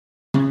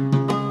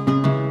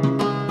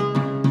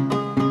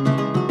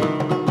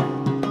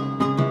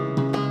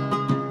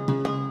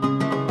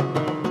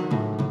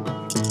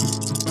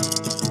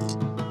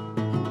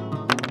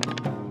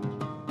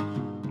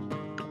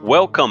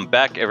Welcome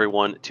back,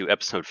 everyone, to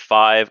episode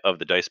 5 of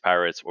the Dice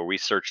Pirates, where we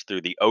search through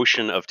the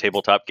ocean of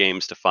tabletop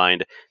games to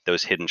find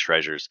those hidden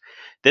treasures.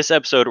 This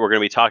episode, we're going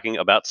to be talking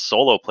about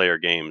solo player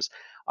games.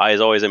 I,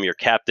 as always, am your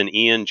captain,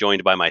 Ian,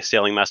 joined by my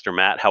sailing master,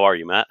 Matt. How are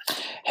you, Matt?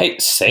 Hey,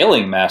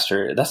 Sailing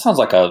Master? That sounds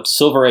like a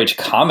Silver Age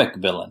comic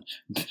villain.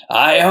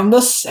 I am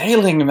the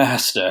Sailing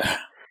Master.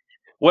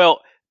 Well,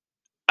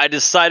 I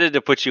decided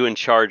to put you in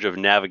charge of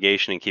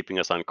navigation and keeping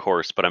us on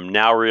course, but I'm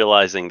now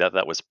realizing that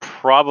that was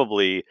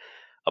probably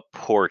a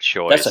poor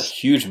choice. That's a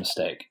huge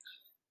mistake.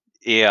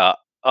 Yeah.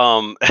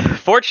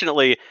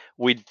 Fortunately,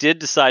 we did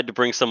decide to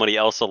bring somebody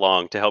else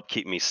along to help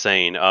keep me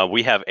sane.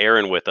 We have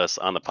Aaron with us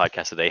on the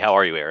podcast today. How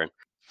are you, Aaron?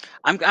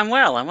 I'm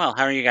well.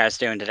 How are you guys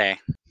doing today?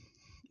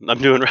 I'm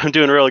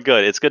doing really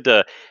good. It's good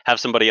to have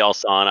somebody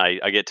else on.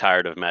 I get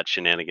tired of Matt's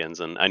shenanigans,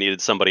 and I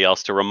needed somebody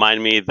else to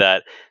remind me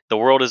that the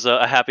world is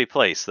a happy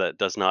place that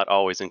does not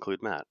always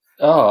include Matt.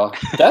 Oh,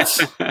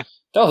 that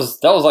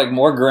was like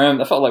more grim.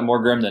 That felt like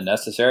more grim than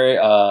necessary.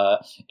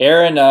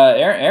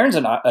 Aaron's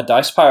a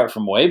dice pirate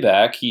from way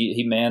back.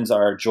 He mans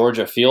our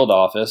Georgia field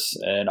office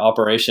and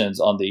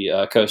operations on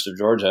the coast of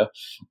Georgia.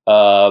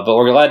 But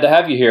we're glad to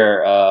have you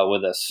here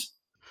with us.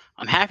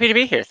 I'm happy to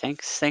be here.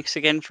 Thanks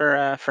again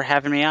for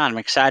having me on. I'm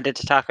excited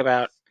to talk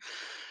about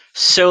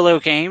solo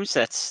games.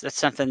 That's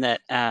something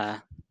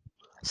I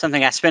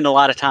spend a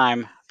lot of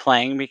time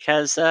playing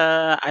because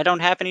I don't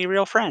have any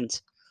real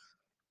friends.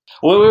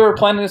 When we were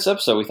planning this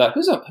episode, we thought,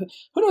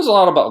 who knows a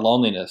lot about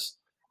loneliness?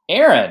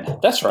 Aaron,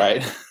 that's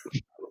right.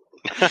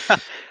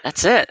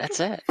 That's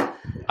it.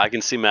 I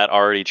can see Matt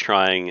already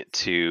trying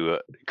to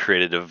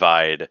create a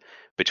divide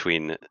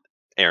between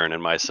Aaron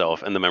and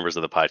myself and the members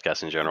of the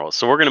podcast in general.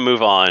 So we're going to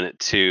move on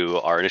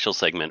to our initial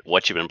segment,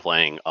 What You've Been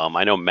Playing.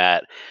 I know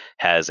Matt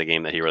has a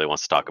game that he really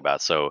wants to talk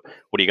about. So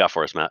what do you got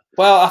for us, Matt?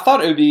 Well, I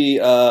thought it would be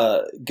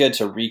good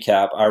to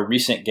recap our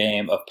recent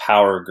game of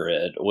Power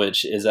Grid,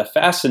 which is a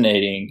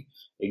fascinating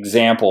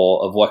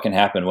example of what can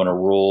happen when a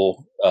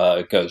rule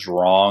goes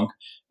wrong.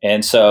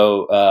 And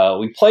so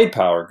we played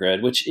Power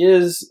Grid, which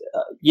is,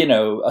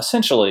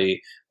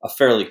 essentially a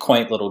fairly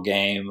quaint little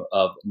game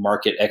of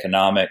market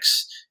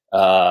economics,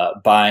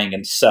 buying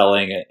and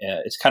selling.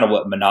 It's kind of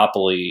what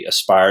Monopoly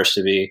aspires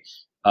to be.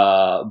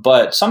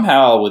 But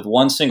somehow with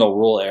one single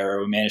rule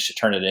error, we managed to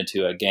turn it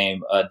into a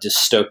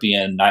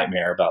dystopian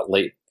nightmare about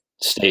late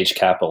stage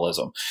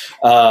capitalism.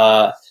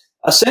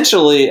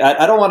 Essentially,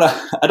 I don't want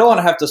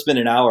to have to spend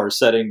an hour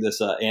setting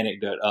this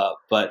anecdote up,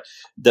 but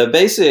the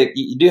basic,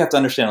 you do have to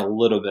understand a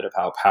little bit of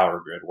how Power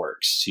Grid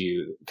works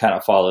to kind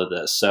of follow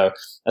this. So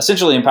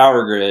essentially in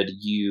Power Grid,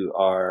 you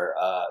are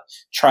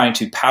trying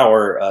to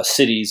power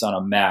cities on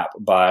a map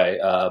by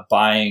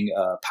buying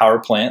power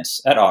plants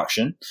at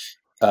auction,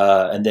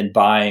 and then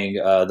buying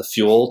the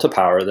fuel to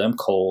power them,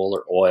 coal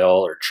or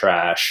oil or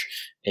trash,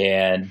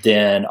 and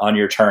then on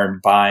your turn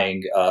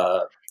buying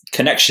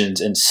connections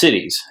in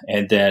cities.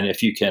 And then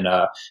if you can,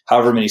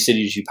 however many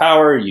cities you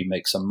power, you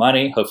make some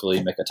money. Hopefully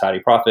you make a tidy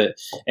profit.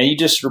 And you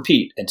just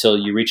repeat until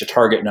you reach a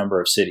target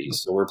number of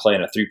cities. So we're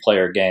playing a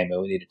 3-player game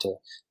and we needed to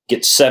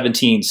get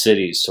 17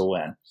 cities to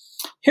win.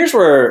 Here's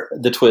where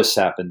the twists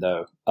happen,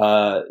 though.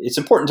 It's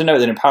important to note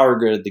that in Power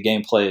Grid, the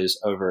game plays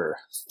over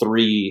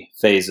 3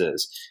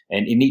 phases.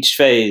 And in each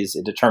phase,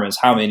 it determines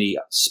how many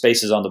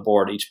spaces on the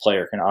board each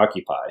player can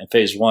occupy. In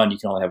phase 1, you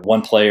can only have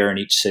 1 player in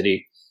each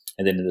city.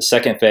 And then in the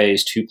second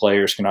phase, 2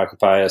 players can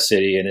occupy a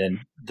city. And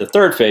in the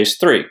third phase,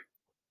 3.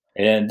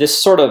 And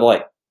this sort of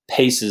like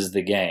paces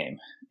the game.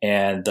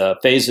 And the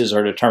phases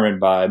are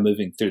determined by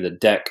moving through the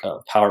deck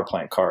of power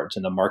plant cards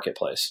in the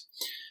marketplace.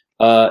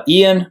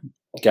 Ian,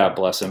 God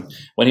bless him,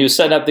 when he was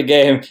setting up the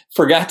game,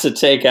 forgot to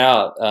take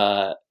out,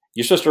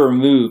 you're supposed to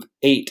remove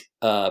 8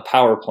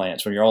 power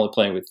plants when you're only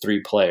playing with 3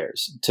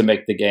 players to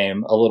make the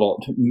game a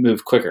little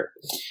move quicker.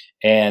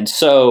 And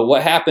so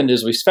what happened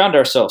is we found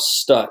ourselves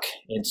stuck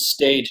in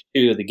stage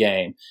 2 of the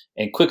game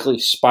and quickly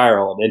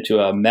spiraled into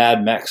a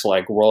Mad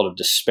Max-like world of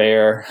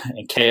despair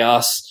and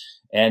chaos.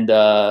 And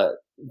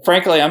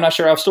frankly, I'm not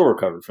sure I've still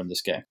recovered from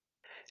this game.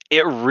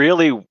 It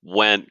really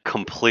went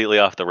completely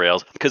off the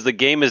rails because the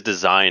game is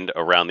designed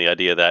around the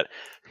idea that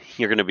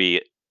you're going to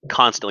be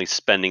constantly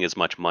spending as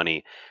much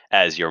money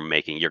as you're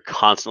making. You're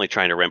constantly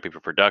trying to ramp up your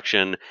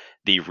production,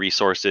 the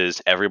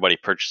resources everybody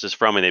purchases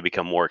from, and they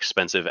become more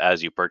expensive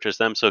as you purchase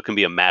them. So it can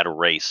be a mad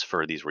race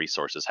for these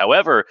resources.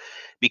 However,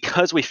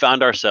 because we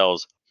found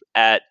ourselves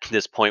at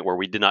this point where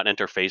we did not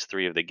enter phase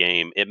 3 of the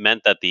game, it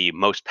meant that the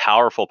most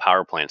powerful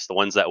power plants, the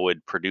ones that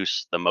would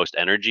produce the most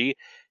energy,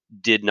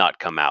 did not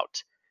come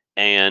out.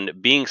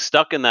 And being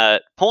stuck in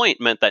that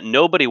point meant that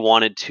nobody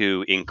wanted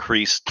to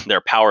increase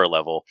their power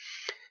level.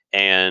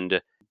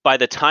 And by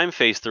the time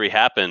phase 3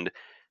 happened,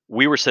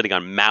 we were sitting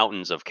on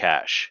mountains of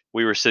cash.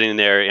 We were sitting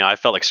there, I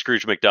felt like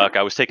Scrooge McDuck.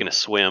 I was taking a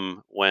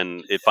swim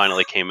when it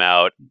finally came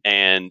out,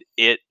 and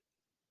it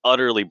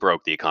utterly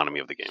broke the economy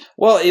of the game.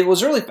 Well, it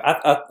was really,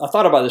 I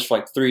thought about this for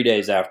like 3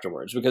 days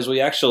afterwards because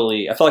I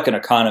felt like an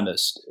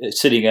economist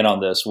sitting in on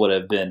this would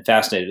have been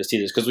fascinated to see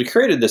this because we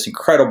created this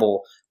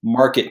incredible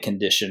market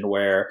condition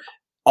where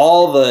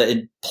all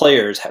the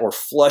players were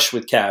flush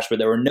with cash, but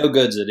there were no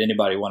goods that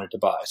anybody wanted to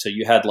buy. So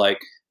you had like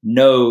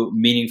no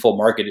meaningful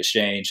market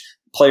exchange,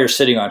 players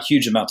sitting on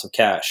huge amounts of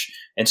cash.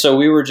 And so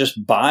we were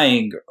just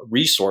buying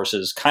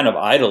resources kind of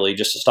idly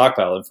just to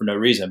stockpile them for no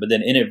reason, but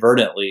then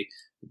inadvertently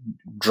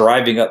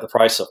driving up the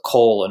price of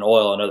coal and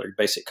oil and other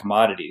basic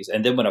commodities.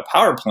 And then when a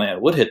power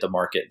plant would hit the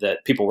market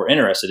that people were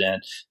interested in,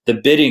 the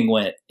bidding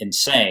went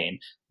insane.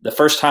 The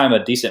first time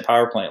a decent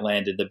power plant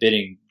landed, the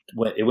bidding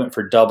went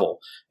for double.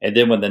 And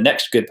then when the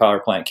next good power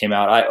plant came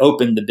out, I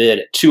opened the bid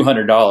at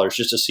 $200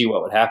 just to see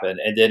what would happen.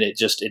 And then it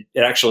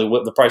actually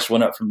the price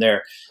went up from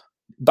there.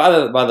 By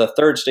the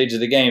third stage of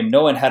the game,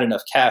 no one had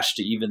enough cash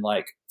to even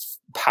like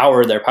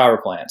power their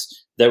power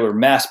plants. There were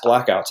mass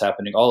blackouts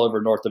happening all over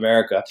North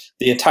America.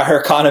 The entire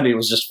economy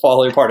was just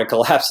falling apart and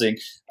collapsing.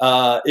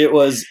 It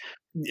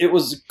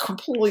was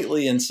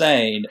completely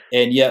insane,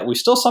 and yet we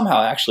still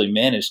somehow actually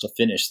managed to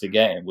finish the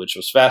game, which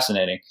was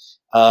fascinating.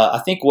 I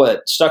think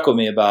what stuck with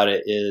me about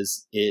it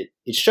is it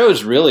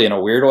shows really in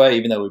a weird way,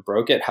 even though we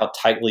broke it, how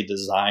tightly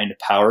designed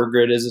Power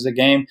Grid is as a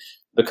game,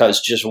 because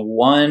just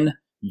one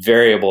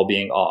variable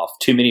being off,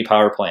 too many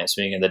power plants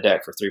being in the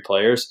deck for 3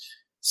 players,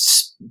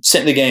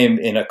 sent the game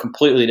in a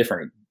completely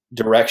different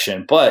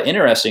direction. But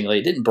interestingly,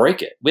 it didn't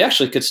break it. We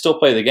actually could still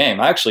play the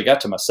game. I actually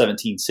got to my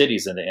 17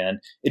 cities in the end.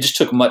 It just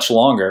took much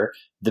longer.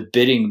 The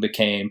bidding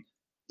became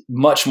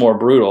much more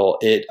brutal.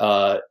 It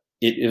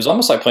was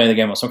almost like playing the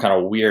game on some kind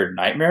of weird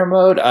nightmare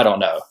mode. I don't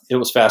know. It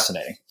was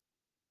fascinating.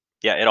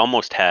 Yeah, it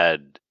almost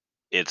had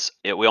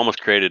we almost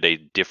created a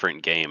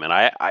different game, and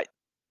I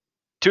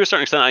to a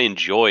certain extent I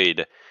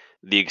enjoyed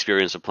the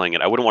experience of playing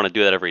it. I wouldn't want to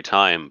do that every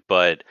time,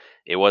 but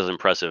it was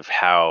impressive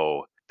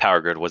how Power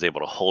Grid was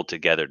able to hold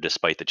together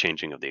despite the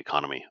changing of the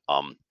economy.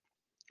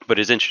 But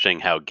it's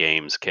interesting how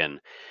games can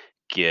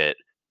get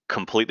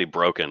completely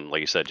broken,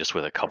 like you said, just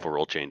with a couple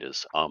rule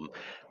changes.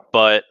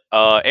 But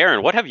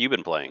Aaron, what have you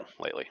been playing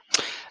lately?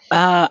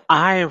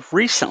 I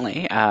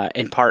recently,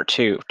 in part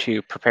to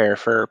prepare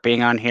for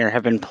being on here,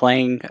 have been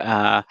playing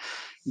a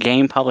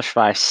game published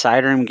by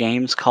Sideroom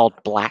Games called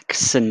Black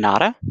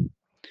Sonata.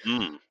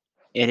 Mm.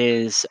 It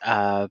is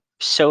a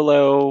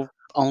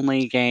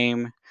solo-only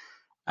game.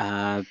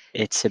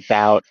 It's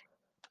about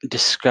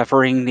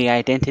discovering the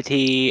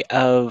identity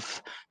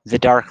of the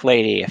Dark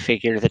Lady, a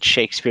figure that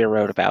Shakespeare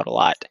wrote about a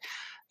lot.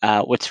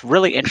 What's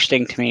really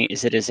interesting to me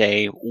is it is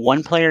a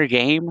one-player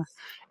game,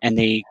 and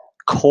the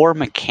core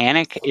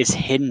mechanic is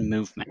hidden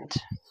movement.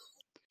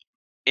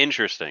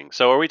 Interesting.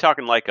 So are we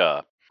talking like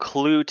a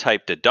clue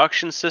type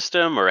deduction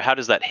system, or how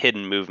does that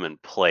hidden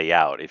movement play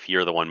out if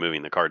you're the one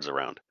moving the cards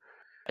around?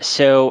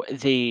 So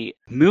the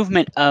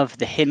movement of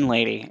the hidden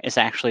lady is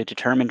actually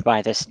determined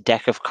by this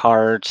deck of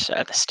cards,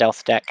 the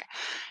stealth deck.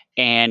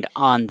 And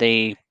on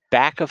the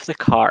back of the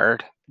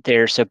card,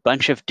 there's a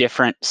bunch of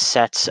different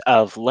sets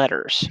of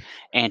letters.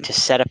 And to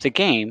set up the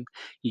game,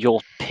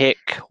 you'll pick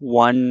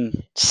one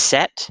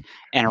set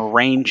and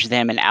arrange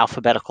them in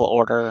alphabetical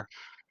order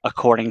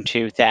according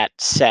to that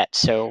set.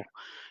 So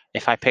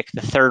if I pick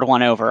the third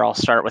one over, I'll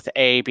start with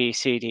A, B,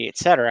 C, D,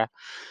 etc.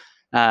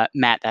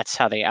 Matt, that's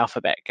how the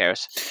alphabet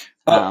goes.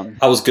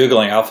 I was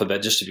Googling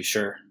alphabet just to be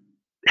sure.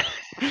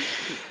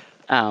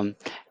 And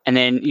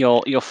then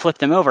you'll flip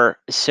them over.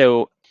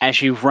 So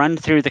as you run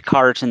through the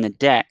cards in the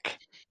deck,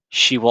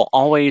 she will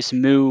always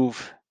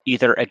move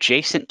either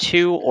adjacent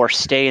to or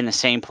stay in the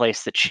same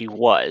place that she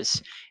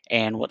was.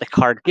 And what the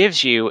card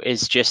gives you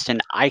is just an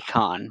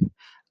icon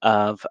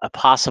of a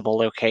possible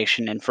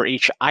location. And for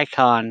each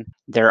icon,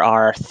 there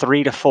are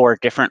 3 to 4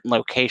 different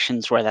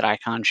locations where that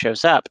icon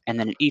shows up. And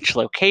then each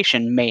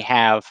location may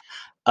have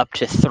up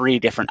to 3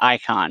 different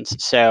icons.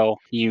 So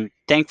you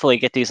thankfully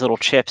get these little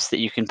chips that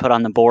you can put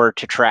on the board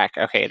to track,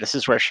 okay, this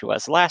is where she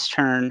was last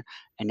turn,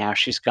 and now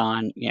she's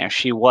gone.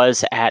 She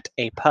was at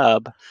a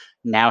pub,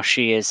 now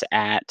she is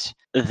at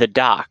the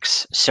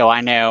docks. So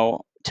I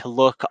know to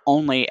look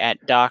only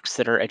at docks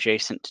that are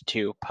adjacent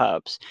to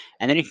pubs.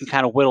 And then you can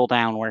kind of whittle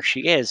down where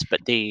she is,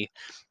 but the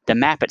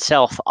map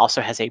itself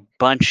also has a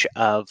bunch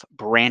of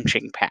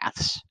branching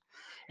paths.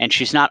 And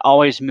she's not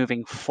always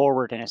moving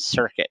forward in a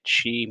circuit.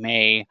 She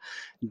may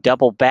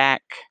double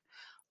back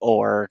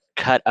or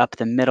cut up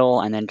the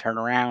middle and then turn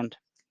around.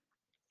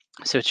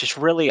 So it's just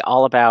really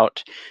all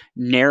about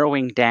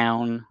narrowing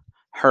down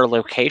her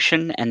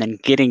location and then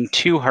getting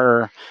to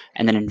her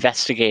and then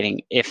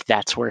investigating if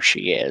that's where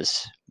she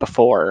is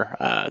before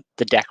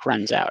the deck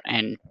runs out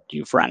and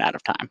you've run out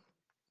of time.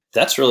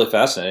 That's really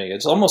fascinating.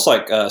 It's almost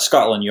like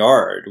Scotland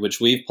Yard,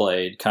 which we've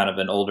played, kind of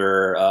an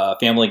older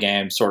family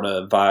game sort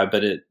of vibe,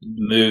 but it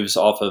moves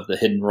off of the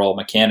hidden role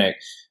mechanic.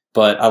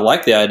 But I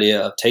like the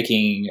idea of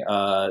taking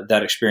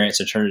that experience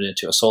and turning it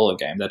into a solo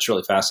game. That's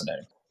really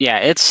fascinating. Yeah,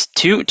 it's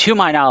to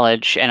my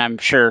knowledge, and I'm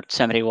sure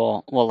somebody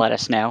will let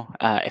us know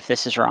if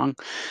this is wrong.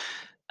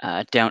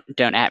 Don't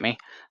at me.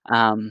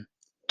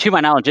 To my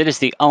knowledge, it is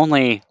the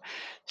only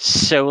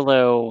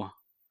solo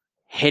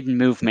hidden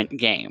movement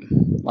game.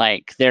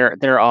 Like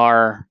there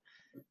are,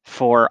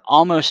 for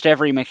almost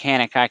every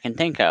mechanic I can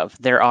think of,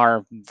 there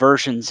are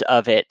versions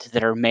of it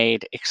that are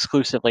made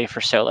exclusively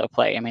for solo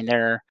play. I mean,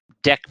 there are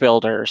deck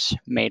builders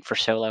made for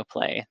solo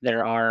play.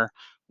 There are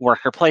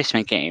worker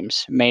placement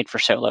games made for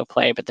solo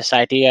play. But this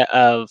idea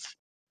of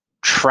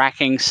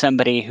tracking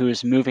somebody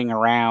who's moving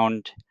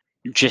around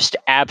just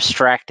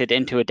abstracted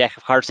into a deck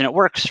of cards, and it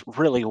works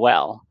really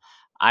well.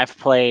 I've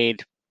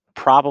played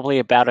probably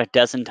about a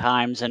dozen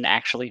times and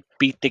actually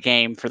beat the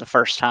game for the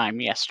first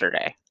time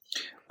yesterday.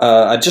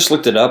 I just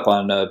looked it up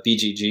on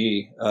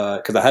BGG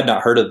because I had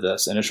not heard of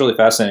this, and it's really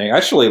fascinating. I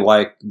actually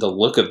like the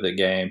look of the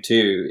game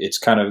too. It's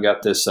kind of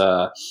got this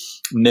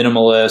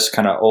minimalist,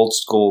 kind of old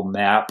school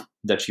map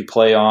that you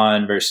play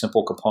on, very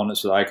simple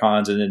components with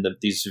icons, and then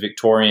these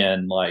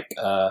Victorian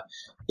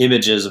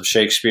images of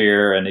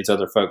Shakespeare and these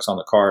other folks on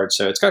the card.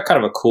 So it's got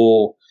kind of a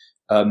cool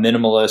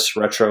minimalist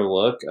retro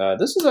look.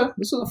 This is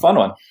a fun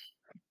one.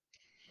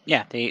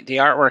 Yeah, the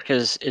artwork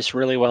is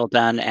really well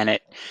done, and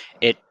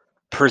it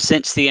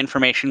presents the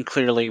information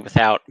clearly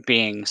without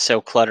being so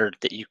cluttered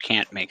that you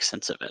can't make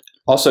sense of it.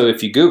 Also,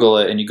 if you Google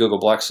it and you Google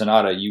Black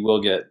Sonata, you will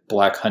get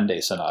Black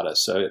Hyundai Sonata.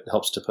 So it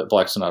helps to put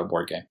Black Sonata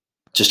board game.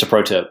 Just a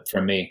pro tip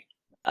from me.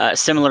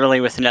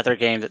 Similarly, with another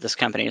game that this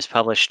company has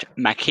published,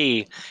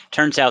 Maquis,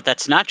 turns out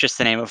that's not just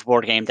the name of a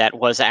board game, that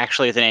was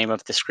actually the name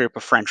of this group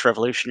of French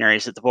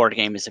revolutionaries that the board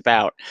game is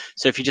about.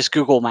 So if you just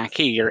Google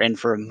Maquis, you're in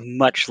for a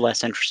much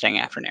less interesting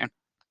afternoon.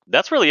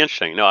 That's really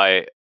interesting. No,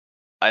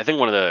 I think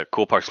one of the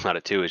cool parts about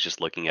it too is just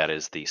looking at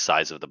is the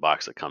size of the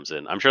box that comes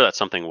in. I'm sure that's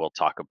something we'll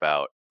talk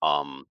about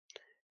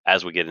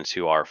as we get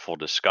into our full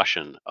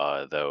discussion,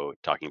 though,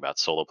 talking about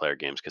solo player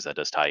games, because that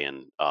does tie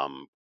in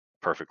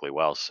perfectly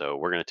well. So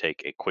we're going to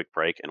take a quick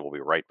break and we'll be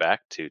right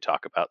back to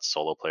talk about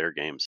solo player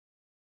games.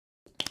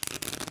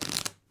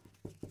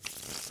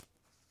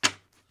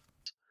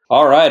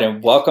 All right,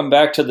 and welcome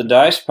back to the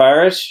Dice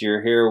Pirates.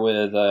 You're here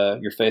with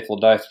your faithful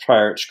Dice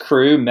Pirates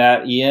crew,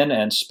 Matt, Ian,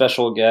 and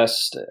special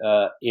guest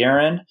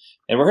Aaron.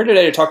 And we're here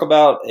today to talk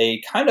about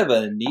a kind of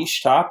a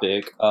niche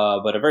topic,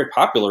 but a very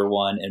popular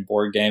one in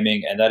board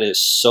gaming, and that is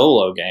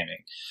solo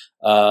gaming.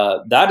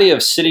 The idea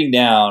of sitting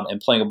down and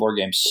playing a board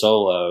game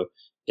solo,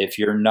 if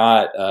you're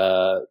not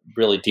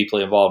really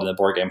deeply involved in the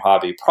board game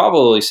hobby,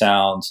 probably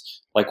sounds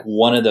like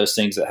one of those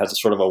things that has a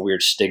sort of a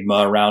weird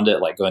stigma around it,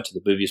 like going to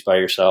the movies by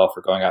yourself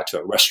or going out to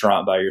a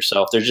restaurant by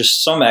yourself. There's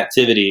just some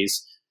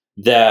activities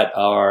that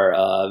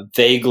are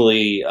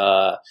vaguely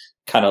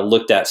kind of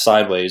looked at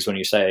sideways when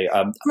you say,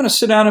 I'm going to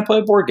sit down and play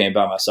a board game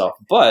by myself.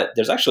 But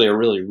there's actually a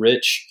really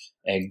rich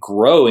and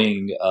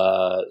growing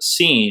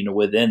scene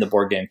within the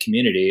board game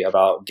community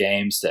about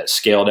games that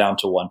scale down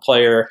to one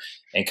player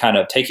and kind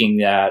of taking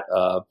that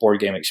board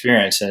game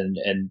experience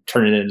and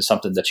turning it into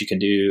something that you can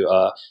do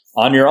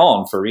on your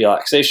own for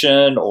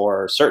relaxation,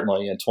 or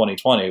certainly in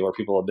 2020 where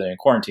people have been in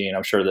quarantine.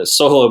 I'm sure that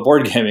solo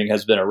board gaming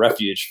has been a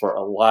refuge for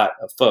a lot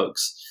of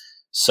folks.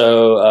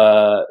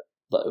 So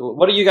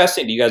what do you guys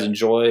think? Do you guys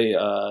enjoy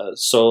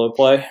solo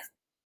play?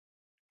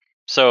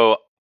 So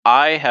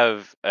I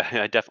have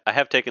I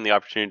have taken the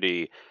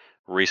opportunity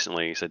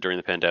recently, so during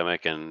the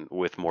pandemic and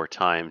with more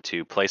time,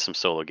 to play some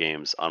solo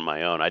games on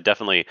my own. I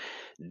definitely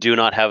do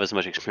not have as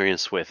much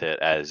experience with it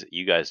as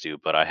you guys do,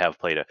 but I have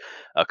played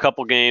a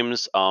couple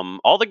games.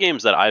 All the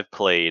games that I've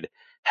played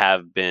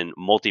have been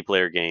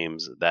multiplayer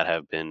games that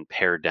have been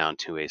pared down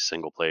to a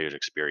single player's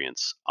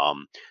experience,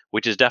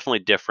 which is definitely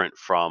different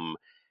from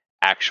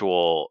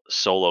actual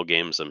solo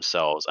games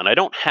themselves. And I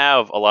don't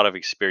have a lot of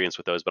experience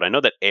with those, but I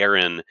know that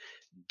Aaron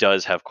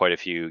does have quite a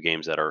few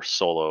games that are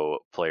solo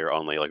player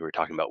only, like we were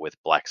talking about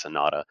with Black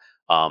Sonata.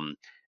 Um,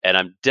 and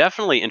I'm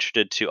definitely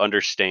interested to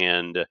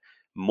understand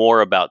more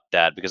about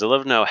that, because I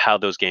love to know how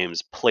those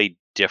games play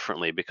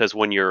differently. Because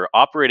when you're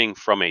operating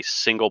from a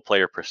single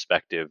player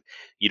perspective,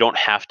 you don't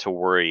have to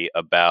worry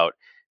about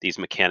these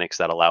mechanics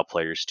that allow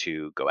players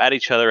to go at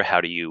each other.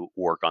 How do you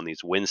work on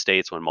these win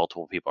states when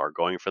multiple people are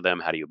going for them?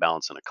 How do you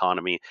balance an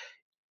economy?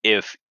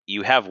 If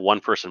you have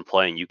one person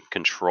playing, you can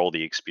control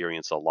the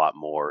experience a lot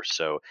more.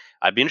 So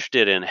I'd be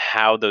interested in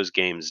how those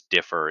games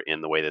differ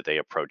in the way that they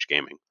approach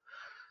gaming.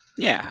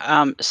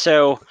 Yeah.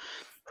 So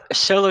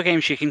solo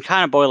games, you can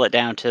kind of boil it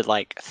down to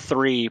like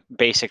three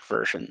basic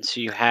versions.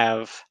 You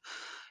have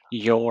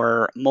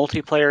your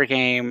multiplayer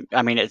game.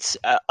 I mean, it's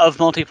of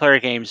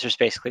multiplayer games, there's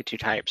basically two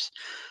types.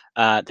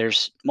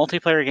 There's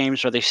multiplayer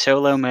games where the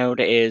solo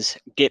mode is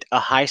get a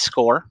high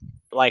score,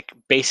 like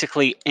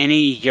basically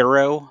any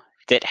Euro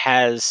that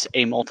has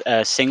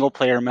a single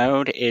player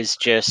mode is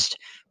just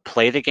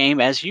play the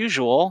game as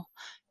usual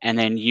and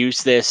then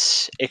use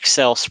this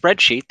Excel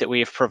spreadsheet that we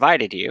have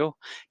provided you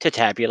to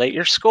tabulate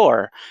your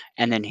score.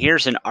 And then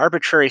here's an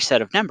arbitrary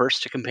set of numbers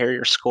to compare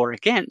your score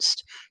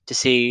against to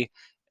see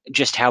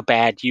just how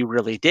bad you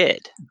really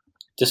did.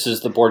 This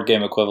is the board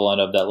game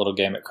equivalent of that little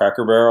game at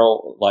Cracker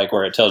Barrel, like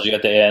where it tells you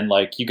at the end,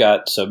 like, you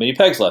got so many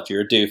pegs left,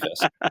 you're a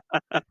doofus.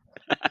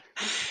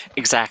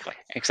 Exactly.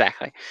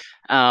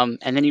 And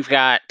then you've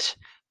got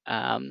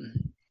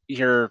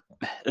the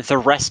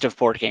rest of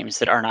board games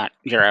that are not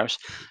Euros.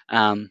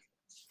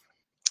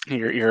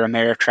 Your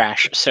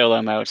Ameritrash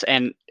solo modes,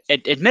 and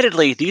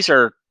admittedly, these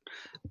are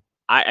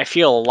I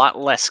feel a lot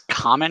less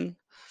common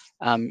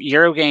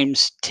Euro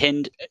games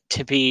tend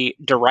to be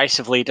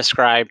derisively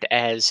described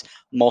as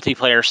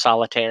multiplayer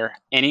solitaire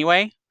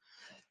anyway,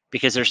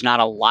 because there's not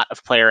a lot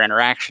of player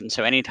interaction.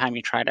 So anytime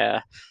you try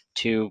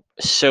to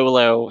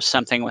solo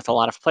something with a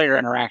lot of player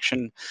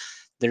interaction,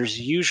 there's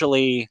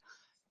usually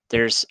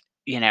there's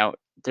you know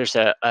there's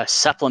a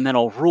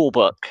supplemental rule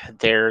book.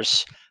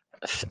 There's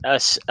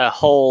a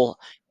whole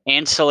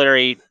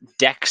ancillary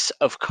decks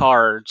of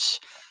cards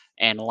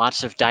and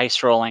lots of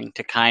dice rolling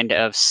to kind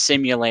of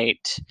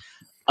simulate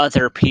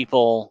other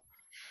people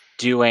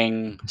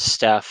doing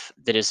stuff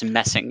that is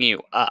messing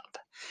you up.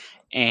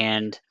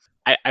 And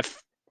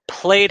I've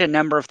played a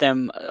number of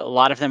them. A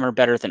lot of them are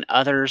better than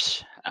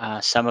others.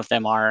 Some of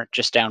them are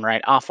just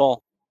downright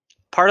awful.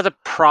 Part of the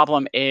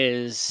problem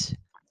is,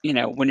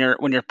 when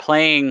you're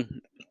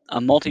playing a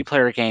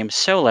multiplayer game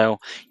solo,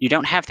 you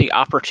don't have the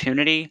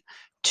opportunity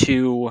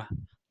to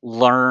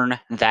learn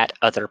that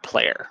other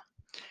player.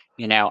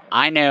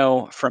 I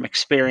know from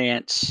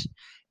experience,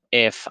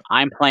 if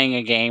I'm playing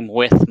a game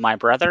with my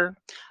brother,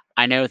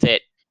 I know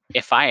that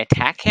if I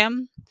attack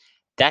him,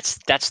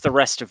 that's the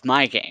rest of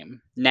my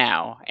game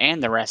now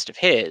and the rest of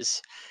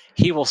his.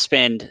 He will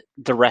spend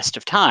the rest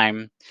of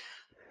time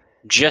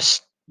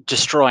just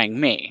destroying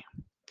me.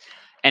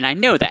 And I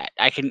know that.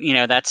 I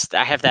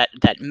have that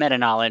meta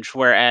knowledge.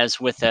 Whereas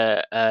with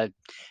a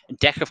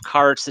deck of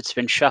cards that's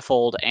been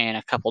shuffled and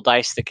a couple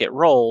dice that get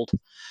rolled,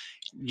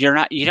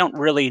 you don't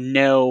really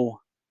know.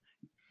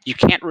 You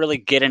can't really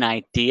get an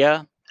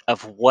idea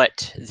of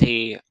what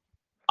the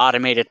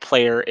automated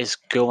player is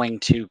going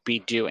to be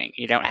doing.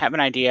 You don't have an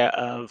idea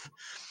of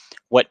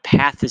what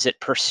path is it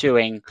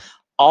pursuing.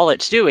 All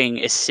it's doing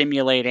is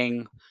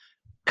simulating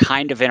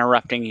kind of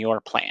interrupting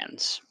your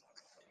plans.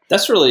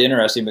 That's really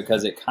interesting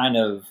because it kind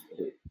of,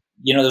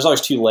 there's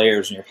always two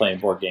layers when you're playing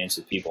board games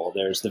with people.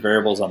 There's the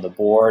variables on the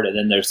board, and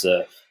then there's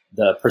the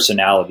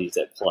personalities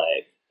at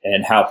play,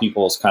 and how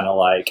people's kind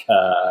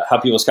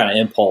of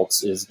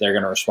impulse is they're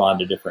going to respond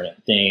to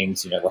different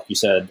things. Like you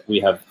said, we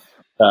have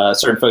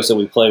certain folks that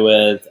we play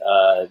with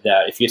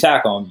that if you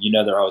attack them,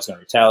 they're always going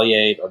to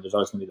retaliate, or there's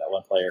always going to be that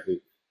one player who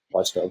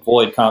wants to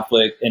avoid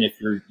conflict. And if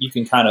you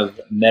can kind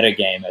of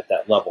metagame at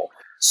that level.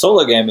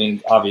 Solo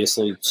gaming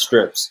obviously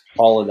strips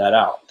all of that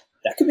out.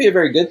 That could be a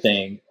very good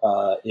thing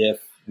if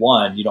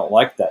one, you don't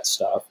like that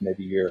stuff.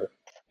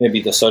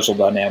 Maybe the social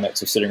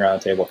dynamics of sitting around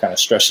the table kind of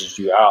stresses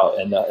you out,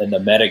 and the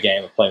meta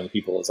game of playing with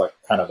people is like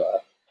kind of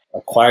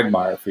a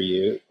quagmire for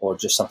you, or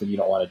just something you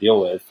don't want to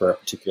deal with for a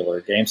particular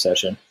game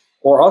session.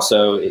 Or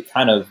also, it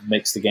kind of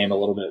makes the game a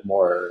little bit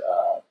more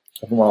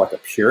like a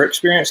pure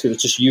experience because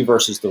it's just you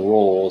versus the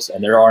rules,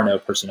 and there are no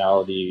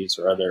personalities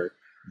or other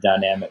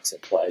dynamics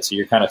at play. So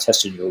you're kind of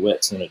testing your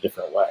wits in a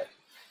different way.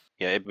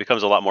 Yeah, it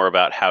becomes a lot more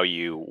about how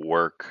you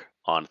work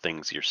on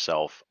things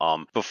yourself.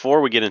 Before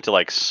we get into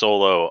like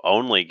solo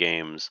only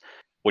games,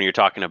 when you're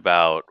talking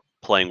about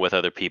playing with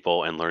other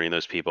people and learning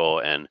those people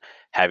and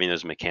having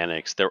those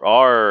mechanics, there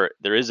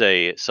is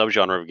a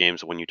subgenre of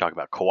games when you talk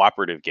about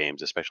cooperative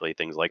games, especially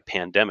things like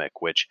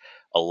Pandemic, which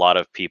a lot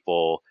of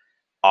people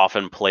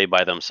often play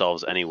by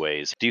themselves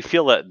anyways. Do you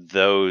feel that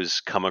those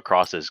come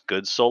across as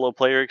good solo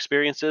player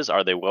experiences?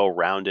 Are they well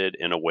rounded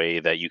in a way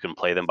that you can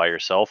play them by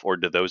yourself, or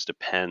do those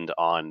depend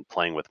on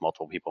playing with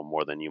multiple people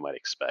more than you might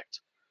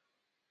expect?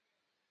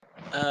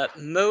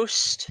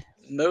 Most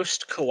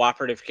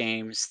cooperative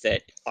games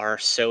that are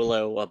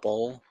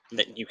soloable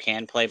that you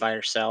can play by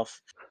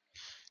yourself,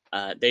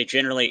 they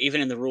generally,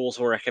 even in the rules,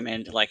 will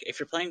recommend, like,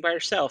 if you're playing by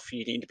yourself,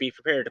 you need to be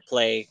prepared to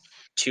play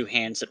two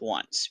hands at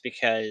once,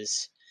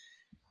 because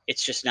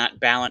it's just not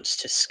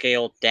balanced to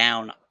scale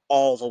down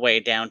all the way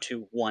down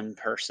to one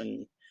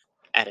person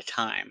at a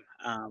time.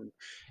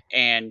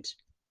 And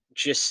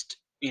just,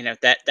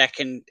 that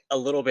can a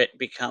little bit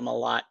become a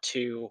lot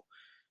to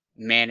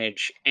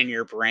manage in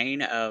your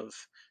brain of,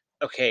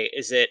 okay,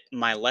 is it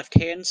my left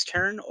hand's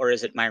turn or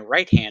is it my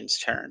right hand's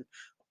turn?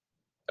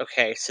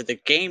 Okay, so the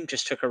game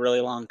just took a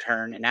really long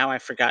turn, and now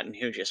I've forgotten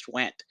who just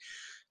went.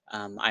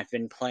 I've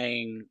been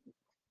playing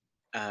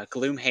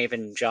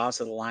Gloomhaven Jaws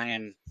of the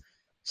Lion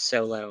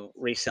solo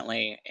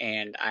recently,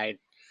 and I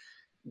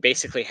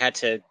basically had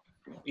to,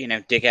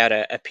 dig out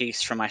a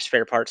piece from my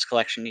spare parts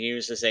collection to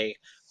use as a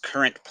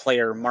current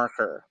player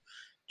marker,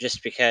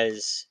 just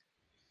because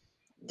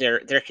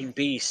there can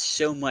be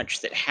so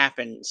much that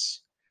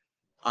happens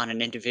on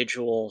an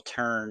individual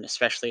turn,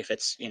 especially if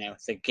it's,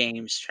 the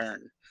game's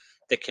turn,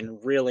 that can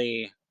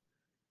really,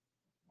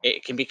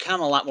 it can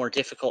become a lot more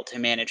difficult to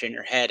manage in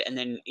your head. And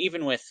then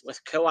even with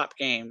co-op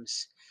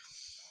games,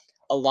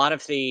 a lot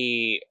of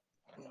the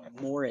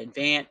more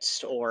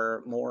advanced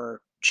or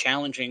more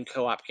challenging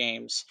co-op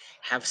games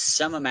have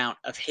some amount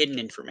of hidden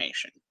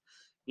information.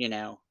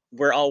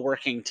 We're all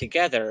working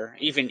together,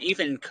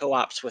 even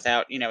co-ops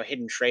without, a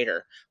hidden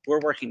traitor.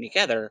 We're working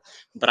together,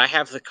 but I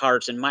have the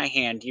cards in my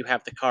hand, you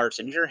have the cards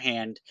in your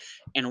hand,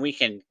 and we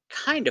can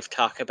kind of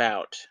talk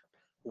about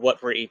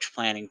what we're each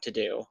planning to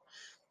do.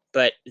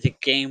 But the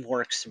game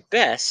works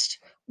best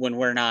when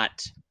we're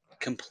not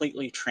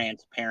completely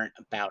transparent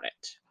about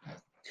it.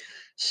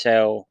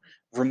 So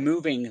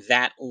removing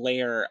that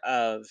layer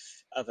of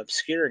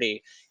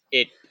obscurity,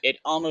 it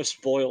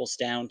almost boils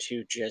down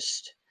to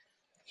just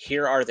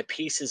here are the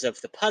pieces of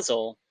the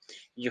puzzle.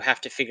 You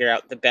have to figure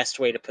out the best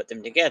way to put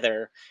them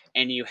together,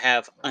 and you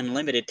have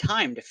unlimited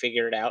time to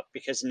figure it out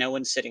because no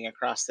one's sitting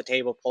across the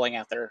table pulling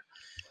out their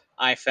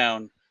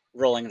iPhone,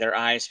 rolling their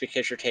eyes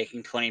because you're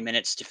taking 20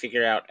 minutes to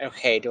figure out,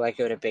 okay, do I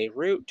go to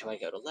Beirut? Do I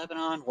go to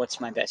Lebanon? What's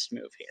my best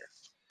move here?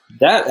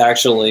 That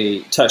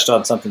actually touched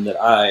on something that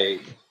I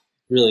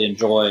really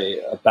enjoy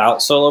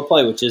about solo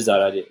play, which is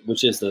that idea,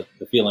 which is the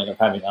feeling of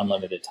having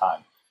unlimited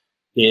time.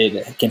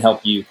 It can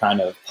help you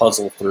kind of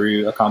puzzle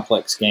through a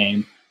complex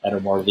game at a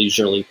more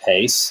leisurely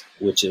pace,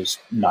 which is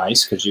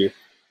nice because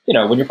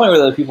when you're playing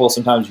with other people,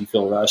 sometimes you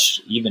feel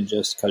rushed, even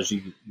just because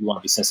you want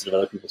to be sensitive to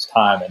other people's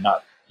time and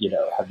not,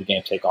 have the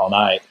game take all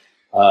night.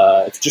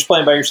 If you're just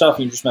playing by yourself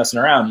and you're just messing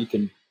around, you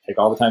can take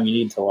all the time you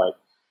need to like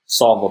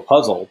solve a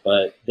puzzle.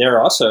 But there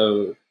are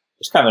also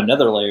there's kind of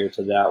another layer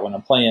to that. When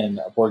I'm playing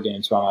board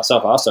games by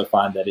myself, I also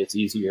find that it's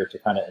easier to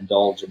kind of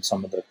indulge in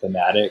some of the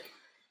thematic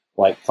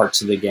like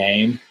parts of the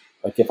game.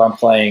 Like if I'm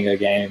playing a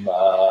game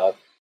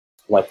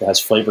like that has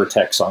flavor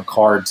text on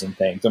cards and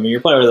things. I mean,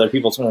 you're playing with other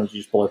people. Sometimes you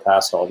just blow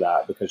past all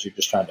that because you're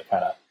just trying to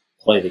kind of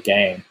play the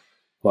game.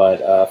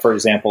 But for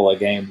example, a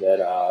game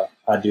that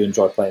I do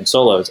enjoy playing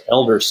solo is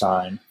Elder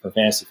Sign from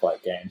Fantasy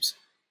Flight Games.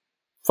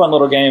 Fun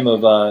little game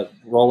of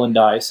rolling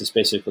dice. It's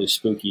basically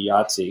spooky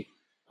Yahtzee.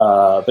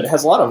 But it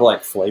has a lot of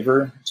like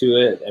flavor to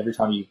it. Every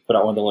time you put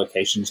out one of the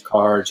locations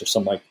cards or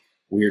some like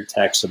weird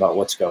text about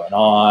what's going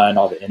on,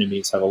 all the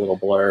enemies have a little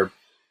blurb.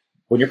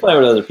 When you're playing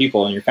with other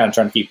people and you're kind of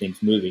trying to keep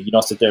things moving, you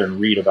don't sit there and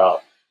read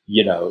about,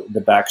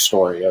 the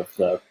backstory of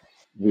the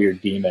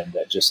weird demon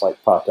that just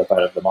like popped up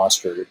out of the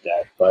monster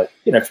deck. But,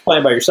 if you're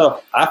playing by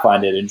yourself, I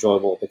find it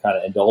enjoyable to kind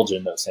of indulge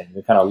in those things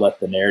and kind of let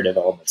the narrative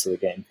elements of the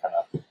game kind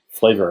of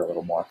flavor a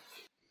little more.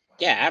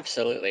 Yeah,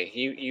 absolutely.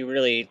 You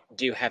really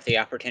do have the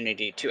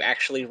opportunity to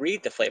actually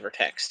read the flavor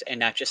text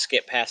and not just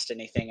skip past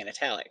anything in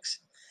italics.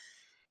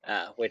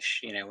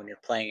 Which when you're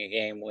playing a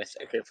game with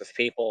a group of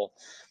people,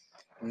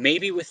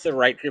 maybe with the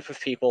right group of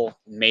people,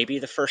 maybe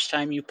the first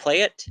time you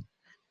play it,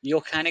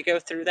 you'll kind of go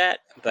through that.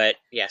 But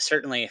yeah,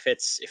 certainly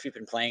if you've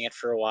been playing it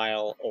for a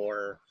while,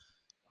 or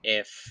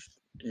if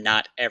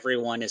not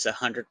everyone is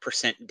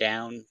 100%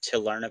 down to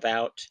learn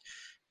about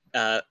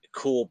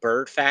cool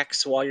bird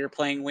facts while you're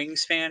playing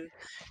Wingspan,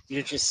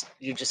 you're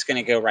just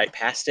gonna go right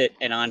past it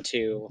and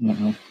onto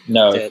Mm-hmm.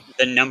 No,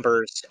 the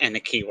numbers and the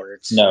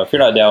keywords. no. If you're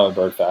not down with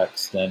bird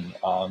facts, then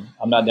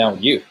I'm not down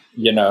with you.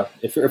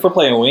 If we're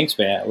playing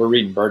Wingspan, we're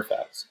reading bird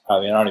facts. I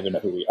mean, I don't even know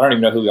who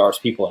we are as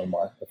people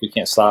anymore. If we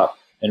can't stop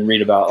and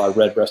read about a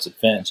red-breasted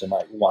finch and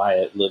like why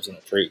it lives in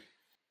a tree.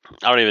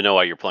 I don't even know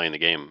why you're playing the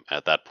game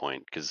at that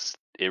point because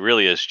it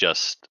really is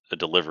just a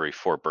delivery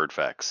for bird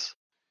facts.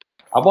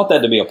 I want that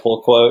to be a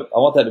pull quote. I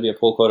want that to be a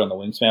pull quote on the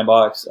Wingspan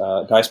box.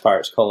 Dice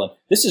Pirates :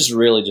 This is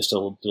really just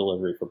a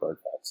delivery for bird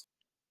facts.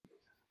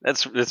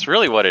 That's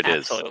really what it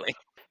is. Absolutely.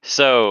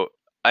 So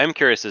I'm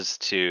curious as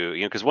to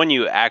because when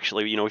you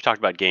actually we've talked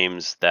about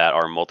games that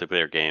are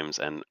multiplayer games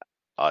and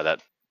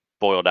that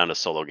boil down to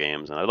solo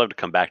games, and I'd love to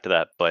come back to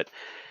that, but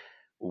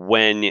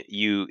when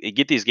you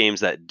get these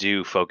games that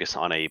do focus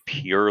on a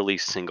purely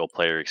single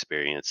player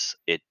experience,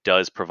 it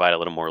does provide a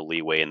little more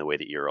leeway in the way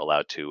that you're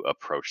allowed to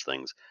approach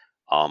things.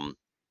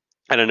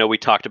 I don't know. We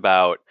talked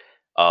about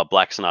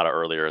Black Sonata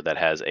earlier that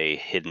has a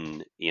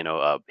hidden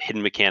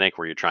mechanic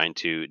where you're trying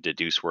to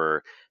deduce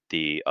where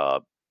the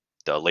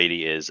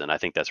lady is, and I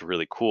think that's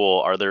really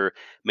cool. Are there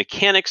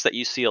mechanics that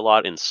you see a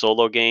lot in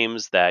solo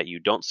games that you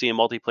don't see in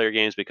multiplayer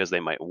games because they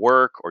might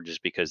work or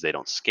just because they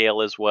don't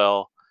scale as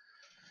well?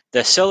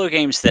 The solo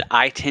games that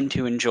I tend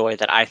to enjoy,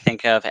 that I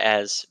think of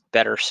as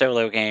better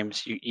solo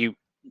games,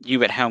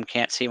 you at home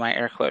can't see my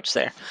air quotes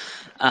there,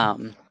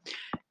 um,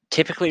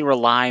 typically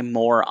rely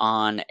more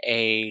on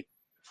a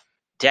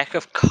deck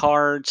of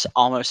cards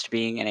almost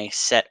being in a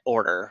set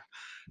order.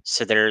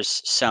 So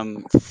there's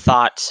some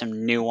thought,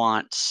 some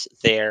nuance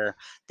there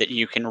that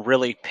you can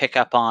really pick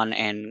up on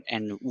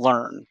and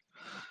learn.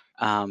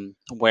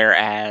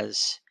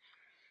 Whereas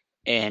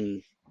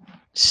in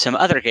some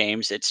other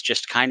games, it's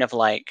just kind of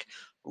like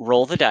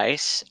roll the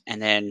dice,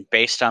 and then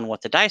based on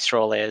what the dice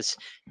roll is,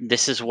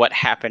 this is what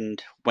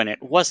happened when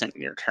it wasn't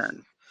your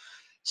turn.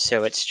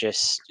 So it's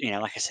just,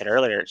 like I said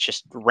earlier, it's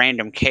just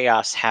random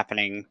chaos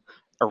happening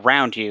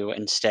around you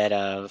instead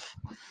of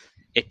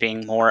it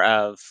being more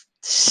of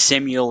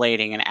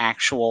simulating an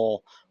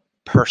actual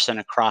person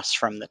across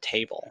from the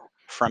table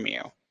from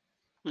you.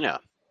 Yeah,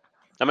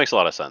 that makes a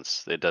lot of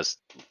sense. It does.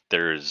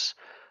 There's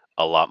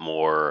a lot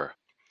more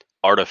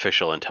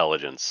artificial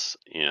intelligence,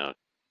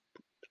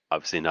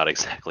 obviously not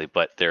exactly,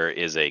 but there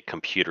is a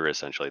computer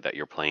essentially that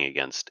you're playing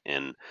against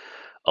in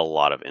a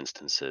lot of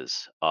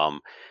instances.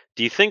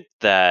 Do you think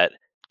that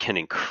can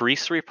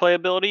increase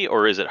replayability,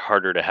 or is it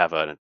harder to have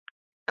a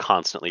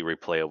constantly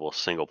replayable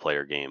single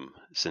player game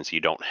since you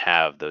don't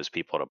have those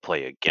people to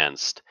play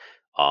against?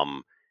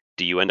 Um,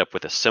 do you end up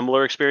with a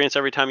similar experience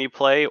every time you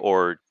play,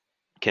 or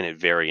can it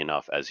vary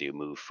enough as you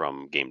move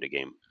from game to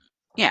game?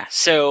 Yeah.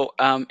 So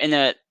in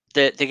the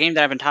game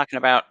that I've been talking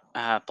about,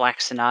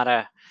 Black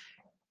Sonata,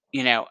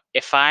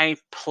 if I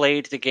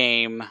played the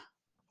game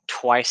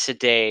twice a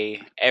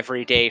day,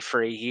 every day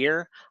for a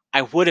year,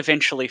 I would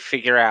eventually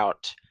figure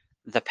out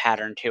the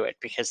pattern to it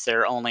because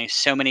there are only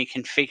so many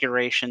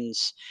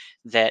configurations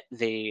that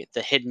the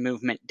hidden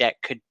movement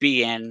deck could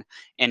be in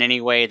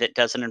any way that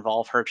doesn't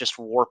involve her just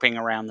warping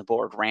around the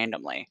board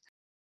randomly.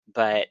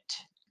 But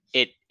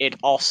it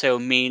also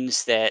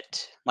means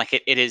that like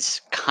it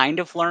is kind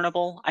of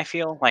learnable, I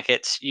feel. Like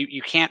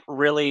you can't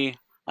really,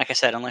 like I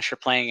said, unless you're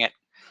playing it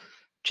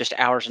just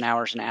hours and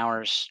hours and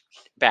hours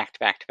back to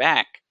back to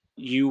back,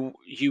 you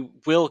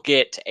will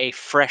get a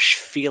fresh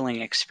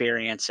feeling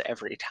experience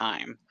every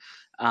time.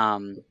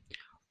 Um,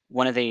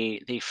 One of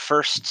the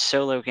first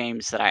solo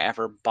games that I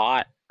ever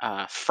bought,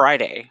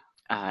 Friday,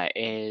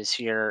 is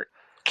you're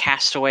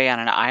cast away on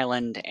an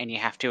island and you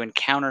have to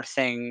encounter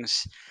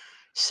things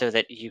so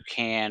that you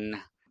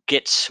can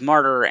get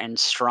smarter and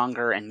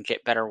stronger and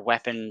get better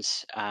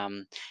weapons.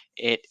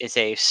 It is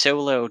a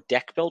solo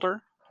deck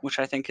builder, which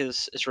I think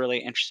is really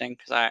interesting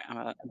because I'm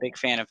a big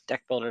fan of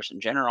deck builders in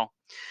general.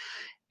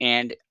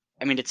 And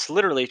I mean, it's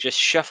literally just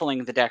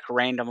shuffling the deck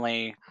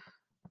randomly,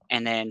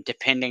 and then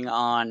depending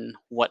on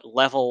what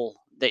level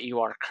that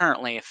you are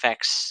currently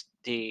affects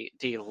the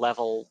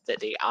level that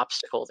the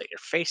obstacle that you're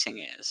facing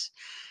is.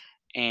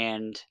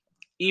 And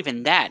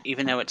even that,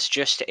 even though it's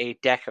just a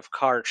deck of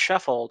cards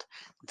shuffled,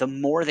 the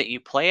more that you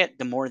play it,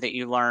 the more that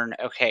you learn,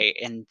 okay,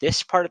 in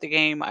this part of the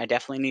game, I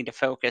definitely need to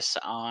focus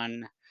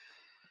on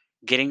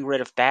getting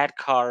rid of bad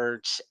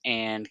cards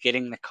and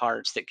getting the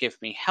cards that give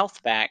me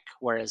health back.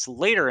 Whereas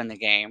later in the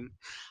game,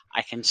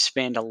 I can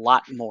spend a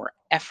lot more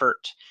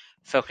effort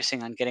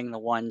focusing on getting the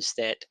ones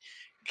that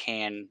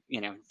can,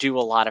 do a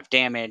lot of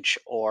damage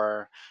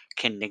or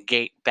can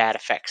negate bad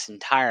effects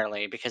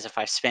entirely. Because if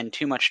I spend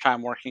too much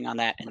time working on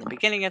that in the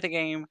beginning of the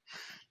game,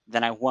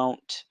 then I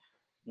won't,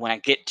 when I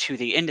get to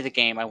the end of the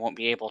game, I won't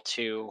be able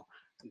to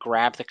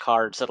grab the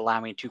cards that allow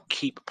me to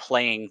keep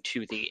playing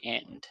to the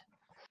end.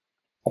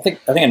 I think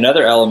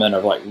another element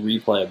of like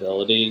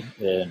replayability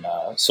in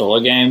solo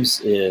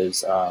games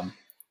is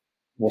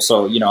well,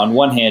 so on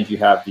one hand you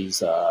have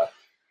these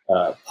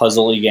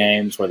puzzly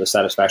games where the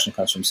satisfaction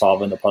comes from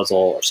solving the puzzle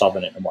or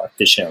solving it in a more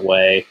efficient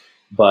way.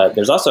 But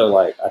there's also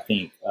like I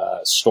think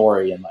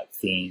story and like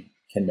theme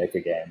can make a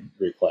game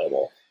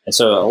replayable. And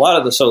so a lot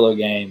of the solo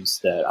games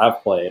that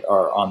I've played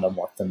are on the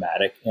more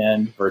thematic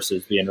end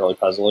versus being really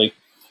puzzly.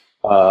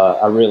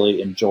 I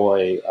really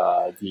enjoy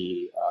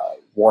the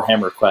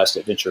Warhammer Quest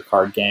adventure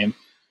card game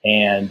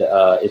and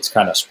its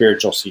kind of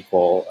spiritual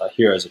sequel,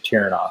 Heroes of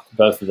Tyrannoth,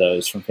 both of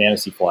those from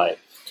Fantasy Flight.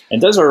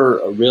 And those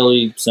are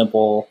really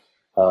simple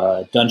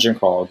dungeon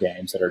crawl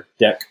games that are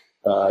deck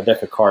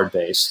of card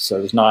based. So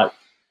there's not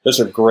those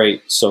are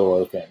great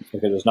solo games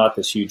because there's not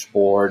this huge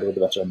board with a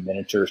bunch of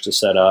miniatures to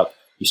set up.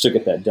 You still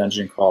get that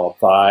dungeon crawl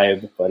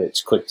vibe, but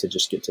it's quick to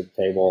just get to the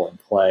table and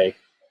play.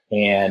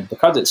 And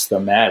because it's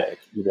thematic,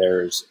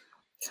 there's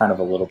kind of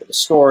a little bit of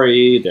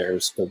story.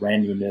 There's the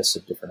randomness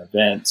of different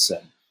events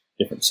and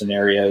different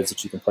scenarios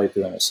that you can play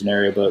through in a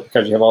scenario. But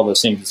because you have all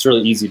those things, it's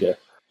really easy to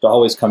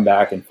always come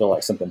back and feel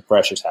like something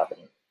fresh is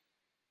happening.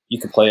 You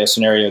could play a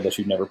scenario that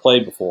you've never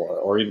played before,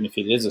 or even if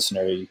it is a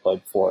scenario you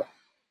played before,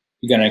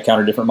 you're going to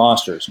encounter different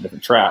monsters and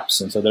different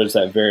traps. And so there's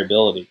that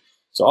variability.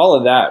 So all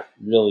of that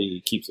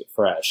really keeps it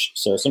fresh.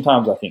 So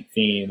sometimes I think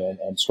theme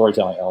and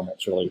storytelling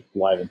elements really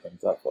liven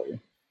things up for you.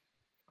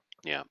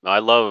 Yeah,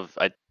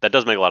 that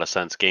does make a lot of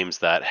sense. Games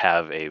that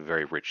have a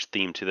very rich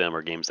theme to them,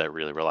 or games that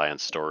really rely on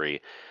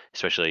story,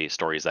 especially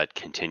stories that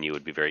continue,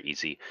 would be very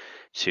easy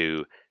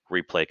to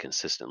replay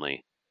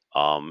consistently.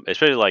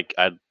 Especially like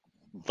I'd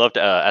love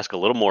to ask a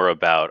little more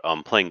about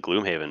playing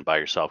Gloomhaven by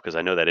yourself because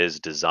I know that is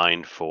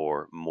designed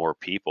for more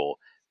people.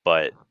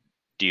 But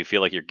do you feel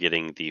like you're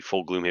getting the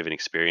full Gloomhaven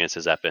experience?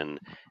 Has that been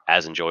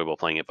as enjoyable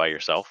playing it by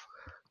yourself?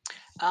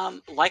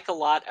 Like a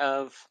lot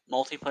of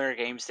multiplayer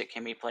games that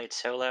can be played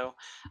solo,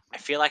 I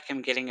feel like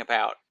I'm getting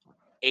about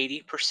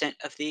 80%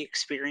 of the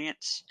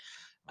experience.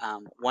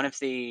 One of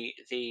the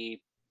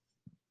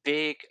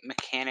big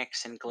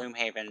mechanics in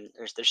Gloomhaven,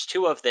 there's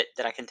two of that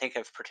I can think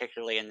of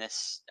particularly in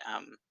this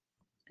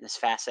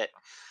facet.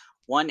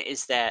 One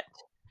is that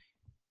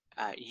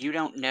you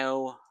don't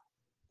know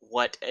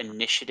what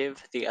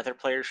initiative the other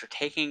players are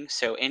taking.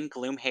 So in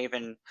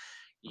Gloomhaven,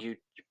 you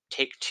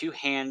take two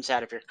hands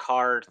out of your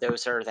card.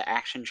 Those are the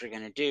actions you're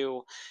going to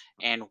do,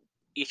 and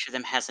each of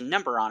them has a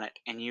number on it,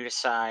 and you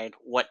decide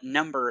what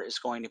number is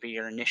going to be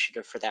your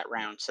initiative for that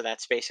round. So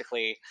that's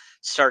basically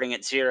starting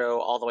at 0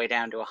 all the way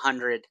down to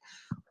 100.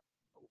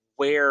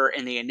 Where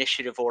in the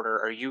initiative order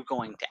are you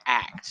going to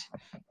act?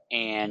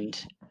 And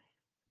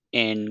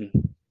in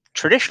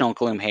traditional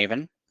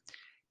Gloomhaven,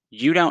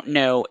 you don't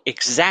know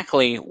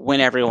exactly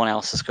when everyone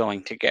else is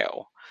going to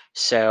go.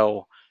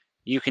 So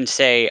you can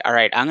say, all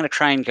right, I'm going to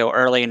try and go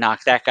early and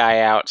knock that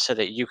guy out so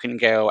that you can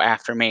go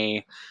after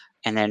me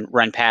and then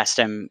run past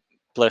him,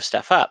 blow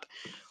stuff up.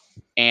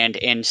 And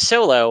in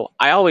solo,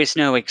 I always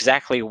know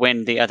exactly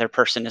when the other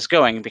person is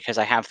going because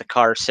I have the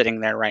car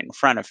sitting there right in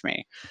front of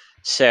me.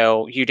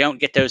 So you don't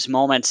get those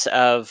moments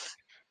of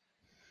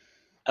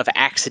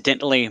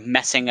accidentally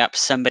messing up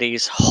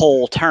somebody's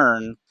whole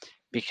turn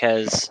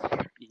because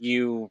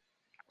you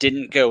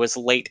didn't go as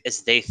late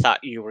as they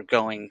thought you were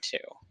going to.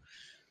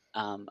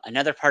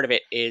 Another part of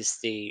it is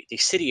the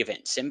city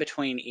events in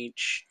between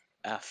each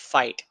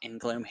fight in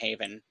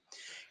Gloomhaven.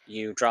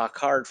 You draw a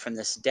card from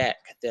this deck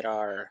that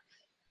are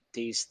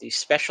these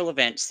special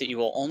events that you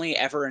will only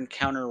ever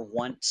encounter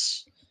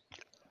once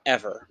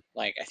ever.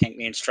 Like I think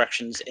the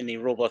instructions in the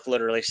rulebook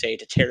literally say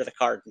to tear the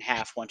card in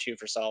half once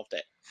you've resolved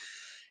it.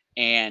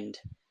 And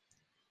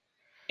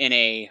in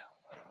a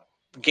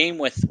game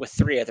with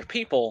three other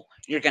people,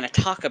 you're going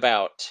to talk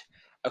about,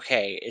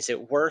 okay, is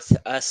it worth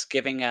us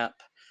giving up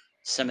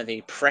some of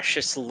the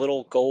precious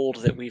little gold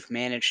that we've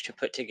managed to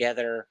put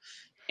together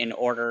in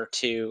order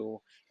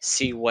to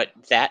see what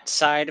that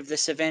side of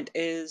this event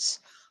is?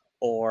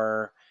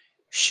 Or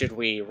should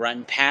we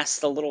run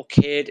past the little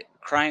kid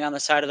crying on the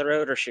side of the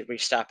road, or should we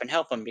stop and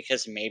help him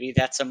because maybe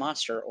that's a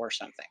monster or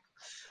something?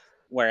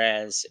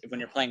 Whereas when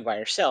you're playing by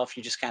yourself,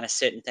 you just kind of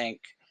sit and think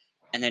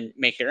and then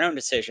make your own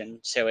decision.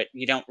 So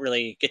you don't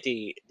really get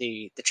the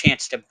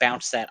chance to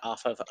bounce that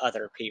off of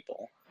other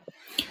people.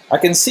 I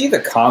can see the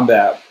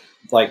combat,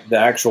 like the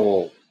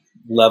actual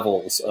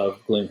levels of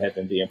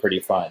Gloomhaven being pretty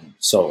fun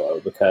solo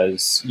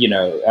because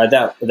at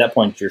that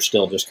point you're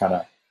still just kind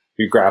of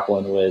you're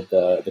grappling with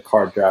the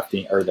card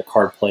drafting or the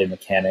card play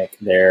mechanic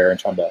there and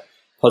trying to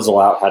puzzle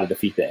out how to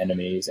defeat the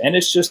enemies, and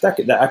it's just that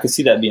I could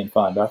see that being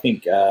fun. But I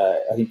think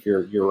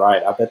you're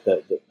right. I bet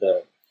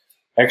the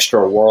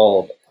extra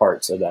world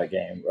parts of that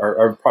game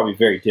are probably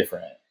very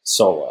different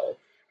solo,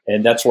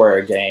 and that's where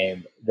a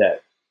game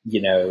that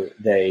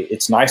they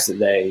it's nice that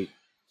they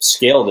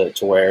scaled it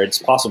to where it's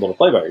possible to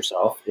play by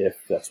yourself if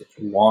that's what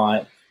you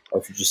want,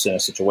 or if you're just in a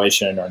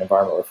situation or an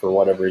environment where for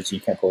whatever reason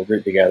you can't pull a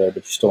group together,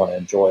 but you still want to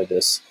enjoy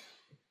this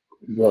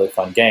really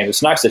fun game.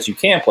 It's nice that you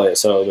can play it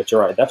solo, but you're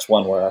right. That's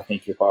one where I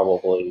think you're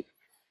probably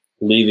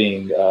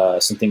leaving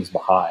some things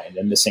behind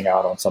and missing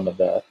out on some of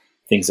the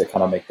things that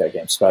kind of make that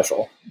game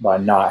special by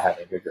not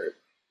having a group.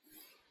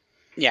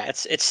 Yeah,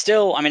 it's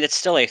still, I mean, it's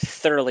still a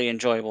thoroughly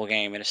enjoyable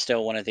game. It is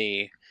still one of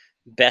the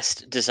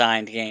best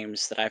designed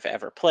games that I've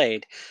ever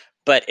played.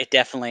 But it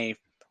definitely,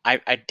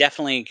 I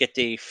definitely get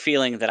the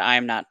feeling that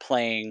I'm not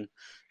playing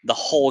the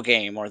whole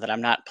game, or that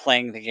I'm not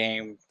playing the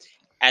game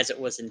as it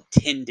was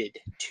intended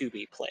to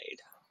be played.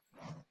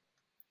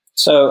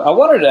 So I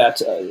wanted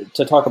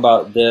to talk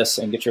about this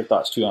and get your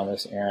thoughts too on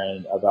this,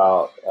 Aaron.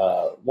 About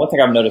one thing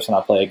I've noticed when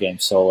I play a game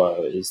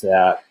solo is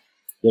that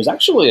there's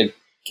actually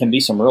can be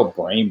some real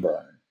brain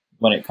burn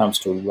when it comes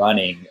to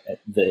running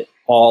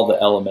all the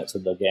elements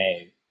of the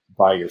game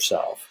by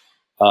yourself.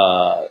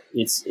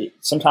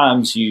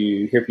 Sometimes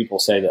you hear people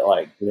say that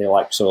like they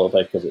like solo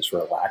play because it's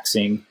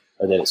relaxing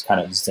or that it's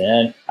kind of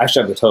zen. I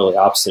actually have the totally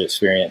opposite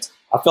experience.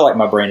 I feel like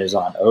my brain is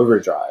on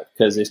overdrive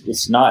because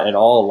it's not at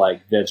all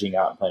like vegging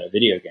out and playing a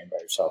video game by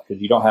yourself because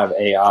you don't have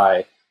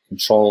AI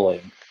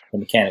controlling the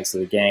mechanics of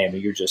the game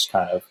and you're just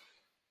kind of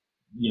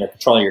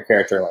controlling your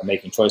character and like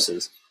making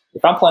choices.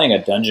 If I'm playing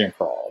a dungeon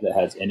crawl that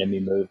has enemy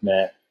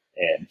movement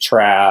and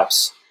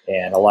traps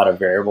and a lot of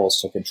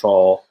variables to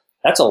control,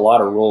 that's a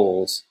lot of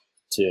rules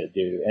to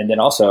do. And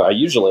then also, I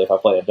usually, if I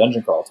play a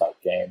dungeon crawl type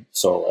game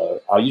solo,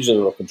 I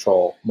usually will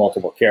control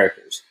multiple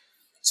characters.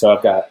 So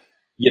I got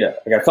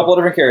a couple of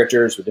different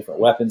characters with different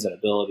weapons and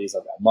abilities.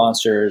 I've got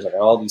monsters. I got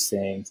all these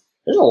things.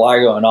 There's a lot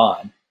going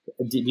on.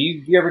 Do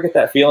you ever get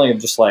that feeling of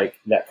just like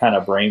that kind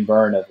of brain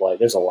burn of like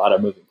there's a lot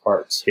of moving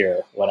parts here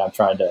when I'm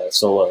trying to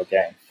solo a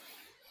game?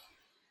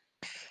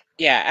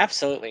 Yeah,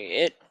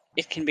 absolutely.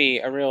 It can be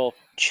a real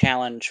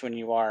challenge when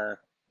you are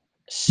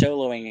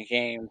soloing a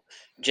game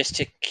just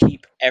to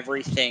keep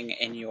everything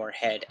in your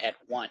head at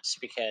once,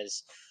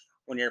 because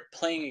when you're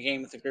playing a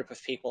game with a group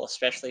of people,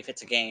 especially if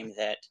it's a game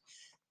that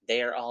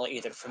they are all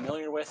either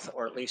familiar with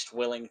or at least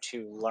willing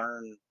to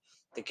learn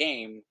the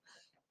game,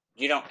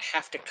 you don't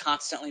have to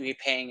constantly be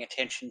paying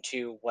attention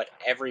to what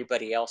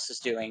everybody else is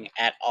doing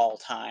at all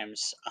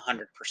times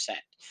 100%.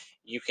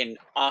 You can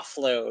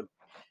offload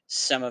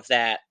some of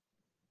that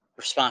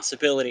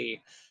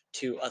responsibility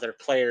to other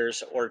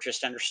players, or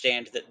just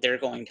understand that they're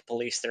going to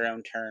police their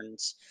own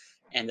turns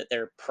and that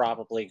they're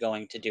probably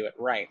going to do it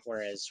right.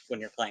 Whereas when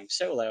you're playing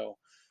solo,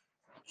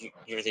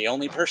 you're the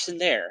only person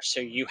there,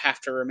 so you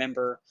have to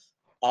remember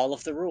all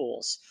of the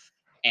rules,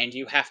 and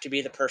you have to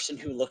be the person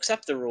who looks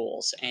up the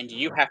rules, and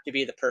you have to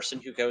be the person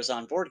who goes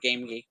on Board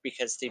Game Geek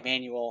because the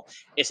manual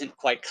isn't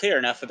quite clear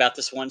enough about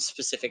this one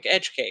specific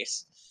edge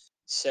case.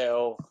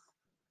 So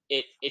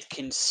it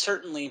can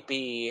certainly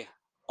be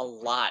a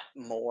lot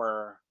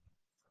more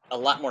a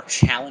lot more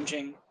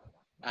challenging,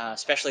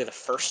 especially the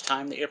first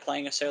time that you're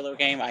playing a solo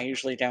game. I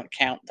usually don't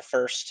count the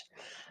first,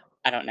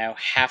 I don't know,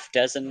 half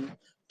dozen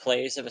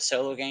plays of a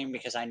solo game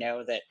because I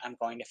know that I'm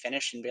going to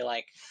finish and be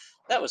like,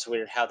 that was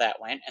weird how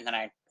that went. And then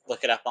I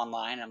look it up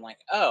online and I'm like,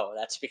 oh,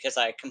 that's because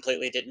I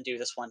completely didn't do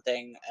this one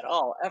thing at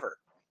all, ever.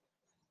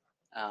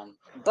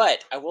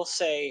 But I will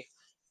say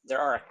there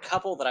are a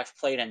couple that I've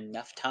played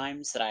enough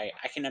times that I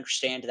can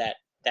understand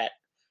that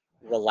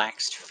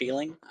relaxed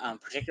feeling,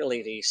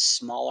 particularly the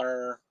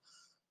smaller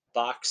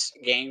box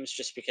games,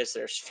 just because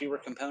there's fewer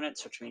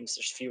components, which means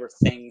there's fewer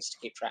things to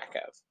keep track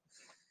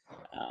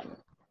of.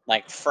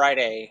 Like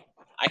Friday,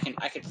 I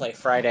could play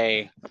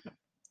Friday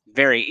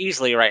very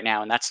easily right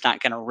now, and that's not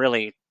going to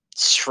really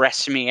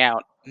stress me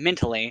out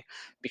mentally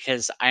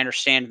because I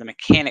understand the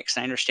mechanics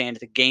and I understand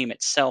the game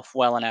itself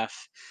well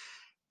enough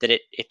that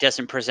it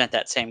doesn't present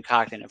that same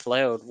cognitive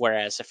load.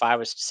 Whereas if I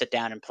was to sit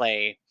down and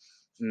play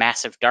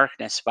Massive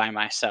Darkness by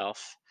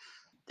myself,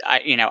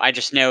 I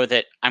just know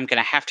that I'm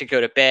going to have to go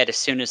to bed as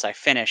soon as I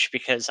finish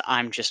because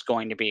I'm just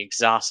going to be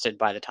exhausted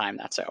by the time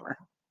that's over.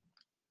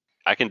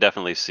 I can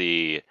definitely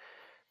see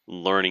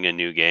learning a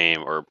new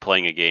game or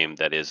playing a game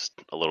that is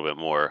a little bit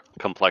more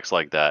complex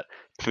like that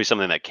can be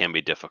something that can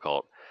be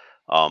difficult.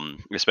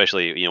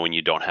 Especially when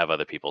you don't have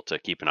other people to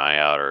keep an eye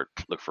out or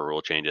look for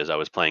rule changes. I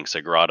was playing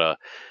Sagrada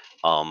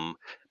um,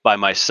 by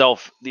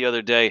myself the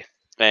other day,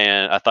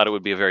 and I thought it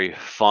would be a very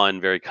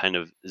fun, very kind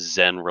of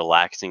zen,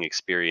 relaxing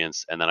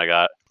experience. And then I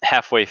got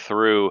halfway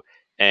through,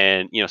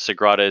 and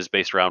Sagrada is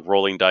based around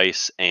rolling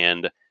dice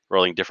and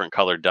rolling different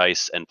colored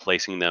dice and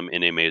placing them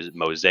in a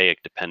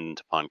mosaic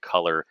dependent upon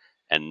color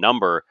and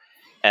number.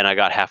 And I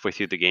got halfway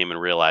through the game and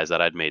realized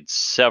that I'd made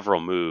several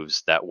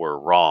moves that were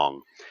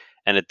wrong.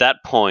 And at that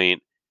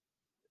point,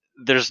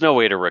 there's no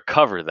way to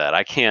recover that.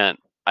 I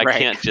Right.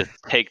 can't just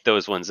take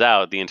those ones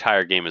out. The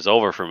entire game is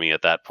over for me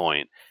at that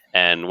point.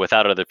 And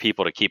without other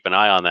people to keep an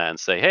eye on that and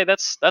say, "Hey,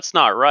 that's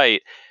not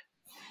right."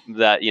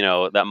 That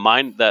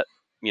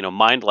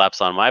mind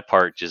lapse on my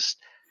part just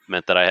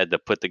meant that I had to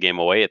put the game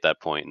away at that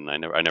point, and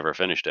I never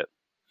finished it.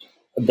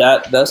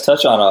 That does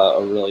touch on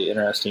a really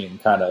interesting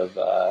kind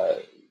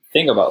of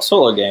thing about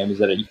solo games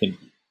that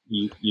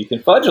you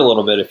can fudge a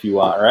little bit if you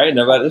want, right?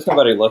 There's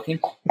nobody looking.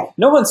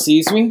 No one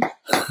sees me.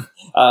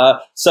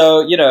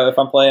 So if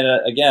I'm playing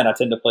it again, I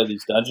tend to play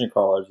these dungeon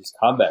crawlers, these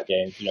combat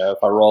games.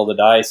 If I roll the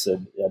dice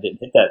and I didn't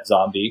hit that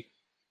zombie,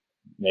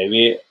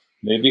 maybe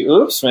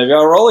oops, maybe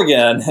I'll roll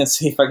again and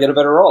see if I get a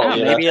better roll.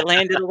 Maybe it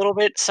landed a little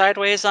bit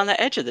sideways on the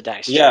edge of the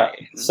dice Yeah.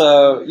 tray.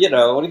 So what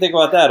do you think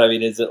about that? I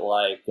mean, is it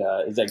like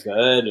is that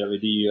good? I mean,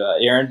 do you,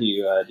 Aaron? Do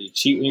you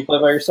cheat when you play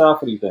by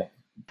yourself? What do you think?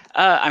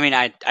 I mean,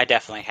 I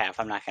definitely have.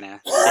 I'm not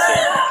gonna sit here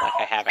and act like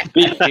I haven't.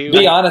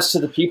 Be honest to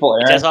the people,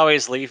 It Aaron. does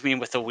always leave me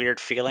with a weird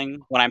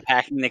feeling when I'm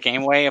packing the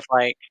game away of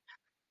like,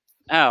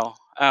 oh,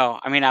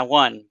 I mean, I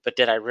won, but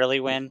did I really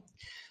win?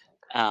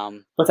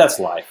 But that's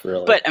life,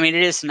 really. But I mean,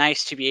 it is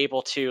nice to be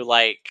able to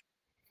like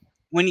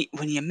when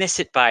you miss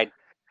it by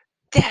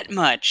that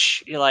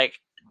much, you're like,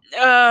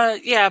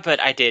 yeah, but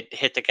I did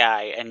hit the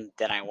guy and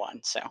then I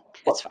won, so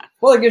it's fine.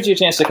 Well, it gives you a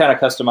chance to kind of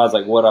customize,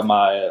 like, what am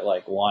I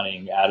like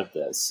wanting out of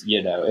this?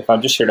 If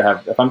I'm just here to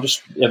have, if I am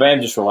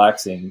just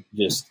relaxing,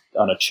 just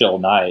on a chill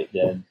night,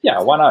 then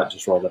yeah, why not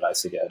just roll the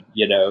dice again?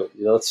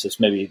 Let's just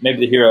maybe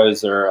the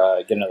heroes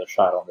are get another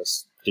shot on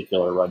this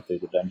particular run through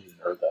the dungeon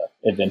or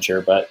the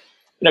adventure. But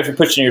if you're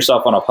pushing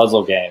yourself on a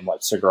puzzle game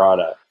like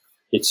Sagrada,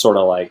 it's sort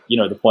of like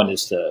the point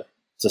is to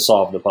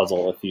solve the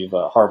puzzle. If you've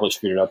horribly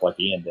screwed it up like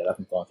Ian did, I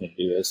think the only thing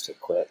to do is to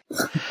quit.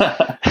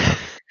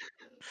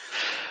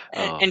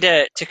 And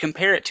to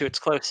compare it to its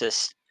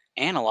closest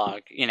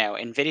analog,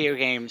 in video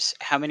games,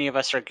 how many of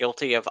us are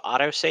guilty of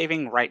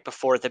auto-saving right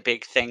before the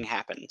big thing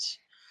happens?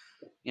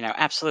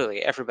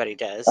 Absolutely, everybody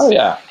does. Oh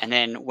yeah. And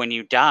then when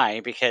you die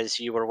because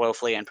you were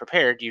woefully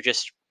unprepared, you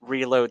just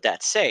reload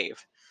that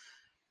save.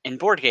 In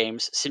board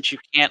games, since you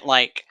can't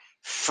like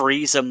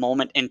freeze a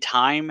moment in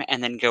time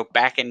and then go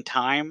back in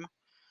time,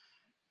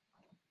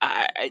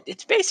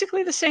 it's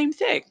basically the same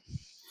thing.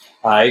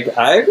 I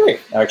agree.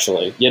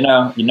 Actually,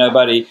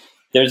 nobody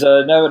there's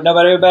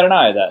nobody would bat an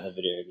eye at that in the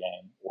video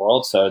game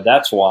world. So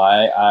that's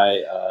why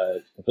I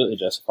completely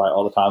justify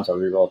all the times I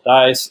rerolled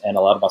dice and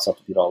allowed myself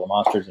to beat all the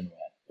monsters and win.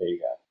 There you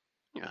go.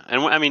 Yeah,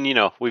 and I mean,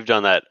 we've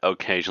done that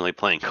occasionally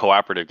playing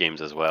cooperative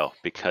games as well.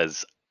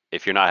 Because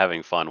if you're not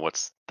having fun,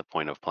 what's the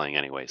point of playing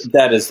anyways?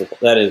 That is the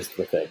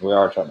thing. We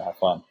are trying to have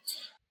fun.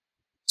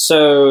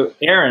 So,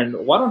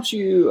 Aaron, why don't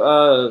you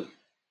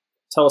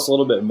tell us a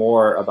little bit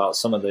more about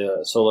some of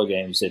the solo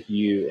games that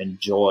you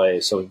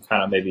enjoy, so we can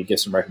kind of maybe give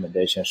some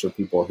recommendations for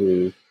people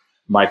who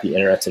might be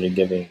interested in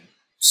giving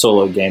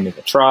solo gaming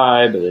a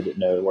try, but they didn't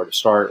know where to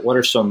start. What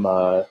are some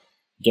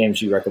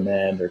games you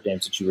recommend or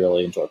games that you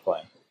really enjoy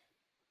playing?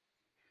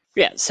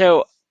 Yeah,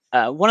 so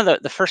one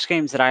of the first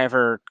games that I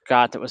ever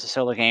got that was a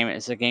solo game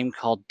is a game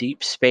called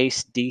Deep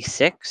Space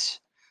D6.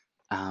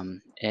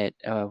 It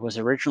was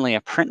originally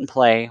a print and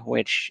play,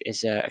 which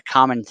is a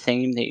common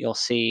theme that you'll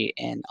see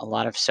in a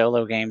lot of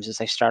solo games as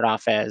they start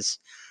off as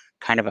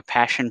kind of a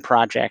passion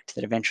project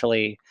that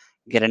eventually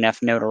get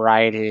enough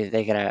notoriety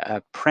they get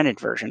a printed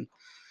version.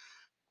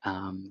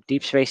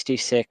 Deep Space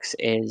D6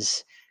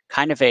 is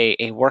kind of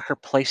a worker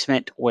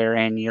placement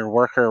wherein your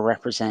worker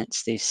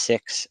represents these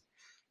 6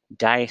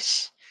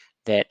 dice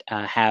that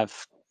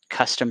have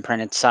custom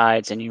printed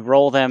sides, and you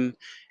roll them,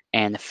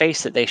 and the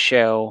face that they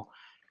show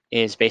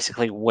is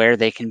basically where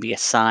they can be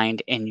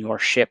assigned in your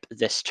ship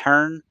this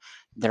turn.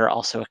 There are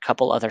also a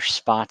couple other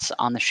spots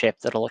on the ship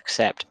that'll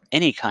accept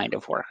any kind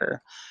of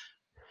worker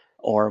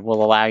or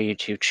will allow you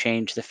to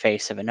change the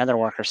face of another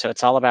worker. So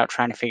it's all about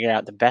trying to figure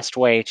out the best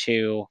way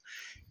to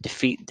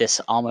defeat this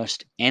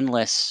almost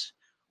endless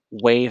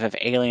wave of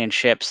alien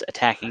ships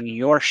attacking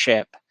your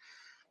ship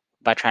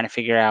by trying to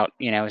figure out,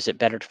 is it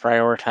better to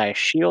prioritize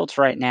shields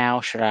right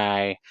now? Should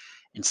I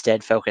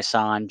instead focus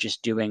on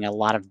just doing a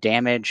lot of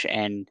damage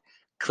and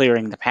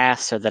clearing the path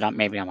so that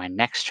maybe on my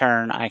next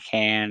turn I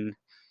can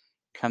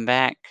come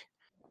back?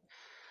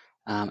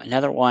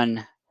 Another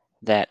one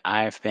that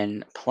I've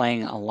been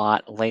playing a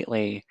lot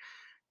lately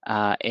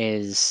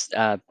is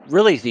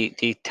really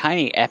the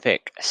Tiny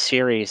Epic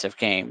series of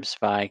games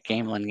by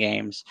Gamelin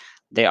Games.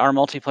 They are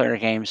multiplayer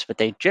games, but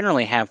they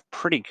generally have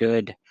pretty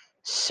good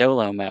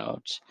solo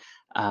modes.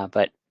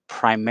 But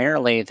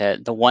primarily,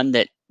 the one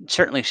that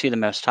certainly see the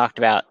most talked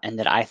about and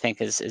that I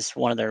think is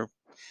one of their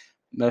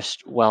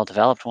most well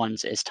developed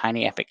ones is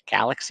Tiny Epic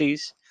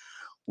Galaxies,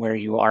 where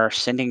you are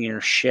sending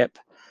your ship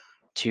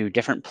to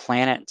different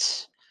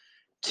planets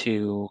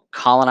to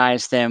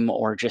colonize them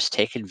or just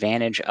take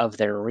advantage of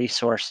their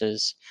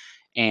resources.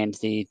 And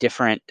the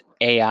different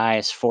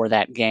AIs for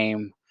that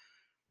game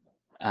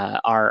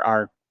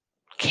are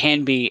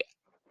can be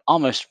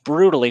almost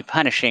brutally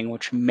punishing,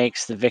 which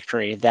makes the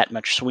victory that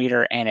much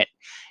sweeter. And it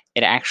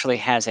actually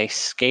has a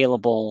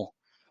scalable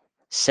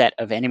set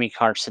of enemy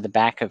cards to the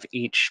back of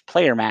each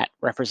player mat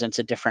represents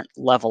a different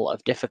level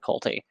of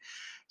difficulty.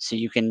 So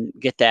you can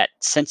get that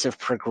sense of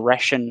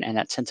progression and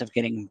that sense of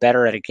getting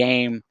better at a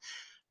game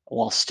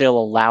while still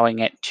allowing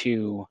it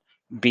to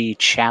be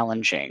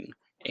challenging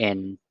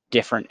in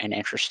different and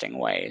interesting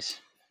ways.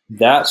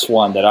 That's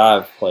one that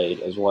I've played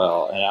as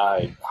well, and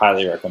I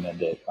highly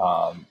recommend it.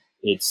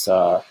 It's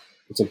a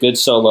good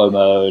solo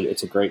mode.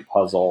 It's a great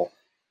puzzle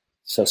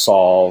to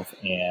solve,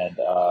 and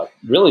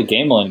really,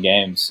 Gamelin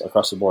Games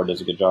across the board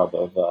does a good job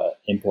of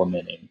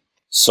implementing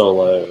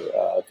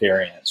solo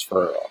variants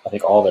for I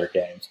think all their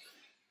games.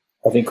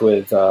 I think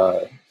with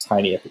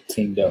Tiny Epic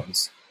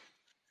Kingdoms,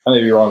 I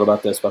may be wrong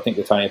about this, but I think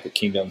with Tiny Epic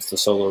Kingdoms, the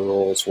solo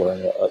rules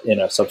were in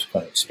a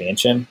subsequent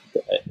expansion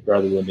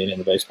rather than being in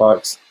the base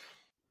box.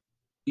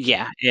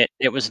 Yeah,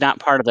 it was not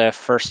part of the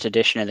first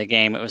edition of the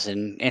game. It was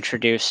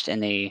introduced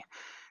in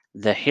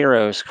the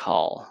Heroes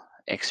Call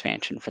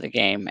expansion for the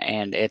game,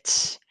 and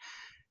it's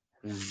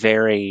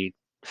very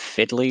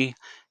fiddly.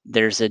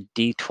 There's a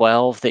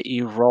D12 that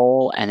you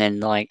roll, and then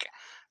like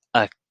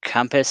a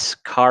compass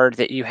card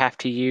that you have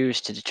to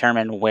use to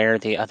determine where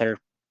the other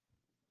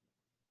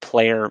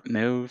player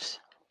moves.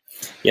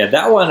 Yeah,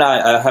 that one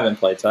I haven't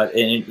played. So and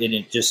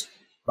it just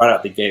right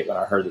out the gate when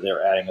I heard that they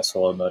were adding a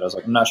solo mode, I was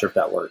like, I'm not sure if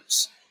that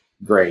works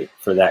great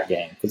for that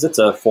game because it's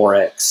a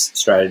 4X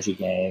strategy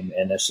game,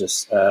 and it's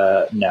just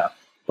no.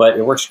 But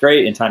it works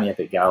great in Tiny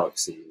Epic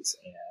Galaxies,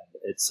 and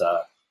it's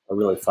a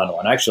really fun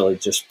one. I actually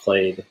just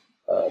played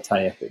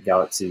Tiny Epic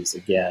Galaxies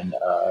again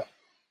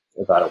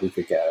about a week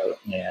ago,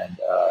 and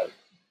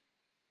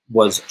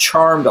was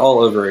charmed all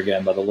over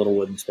again by the little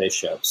wooden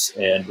spaceships,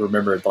 and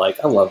remembered like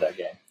I love that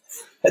game.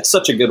 It's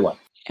such a good one.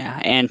 Yeah,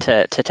 and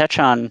to touch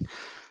on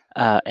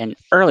an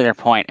earlier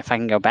point, if I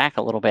can go back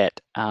a little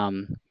bit,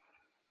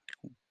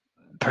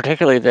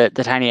 particularly the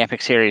Tiny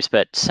Epic series,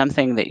 but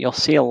something that you'll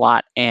see a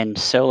lot in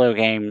solo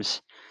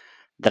games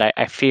that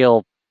I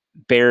feel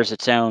bears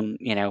its own,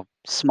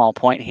 small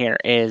point here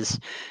is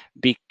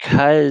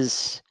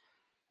because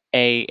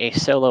a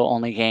solo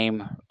only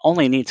game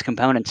only needs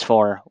components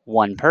for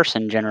one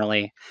person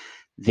generally,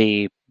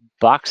 the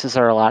boxes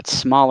are a lot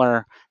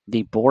smaller,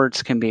 the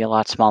boards can be a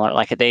lot smaller.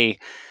 Like they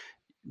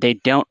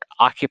don't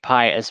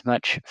occupy as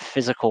much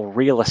physical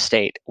real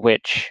estate,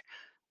 which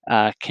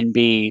can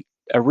be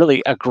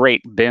a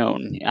great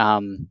boon.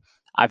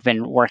 I've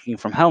been working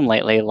from home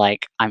lately,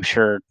 like I'm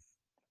sure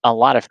a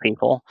lot of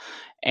people,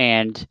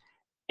 and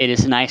it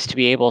is nice to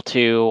be able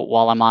to,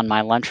 while I'm on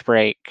my lunch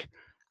break,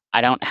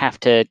 I don't have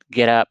to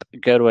get up,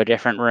 go to a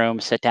different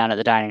room, sit down at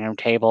the dining room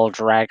table,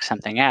 drag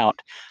something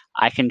out.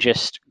 I can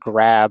just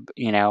grab,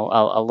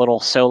 a little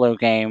solo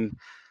game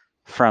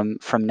from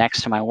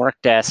next to my work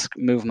desk,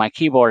 move my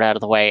keyboard out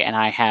of the way, and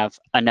I have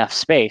enough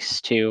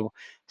space to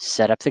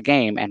set up the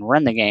game and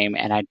run the game,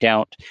 and I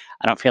don't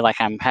feel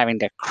like I'm having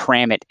to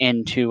cram it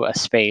into a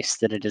space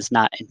that it is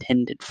not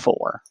intended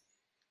for.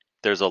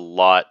 There's a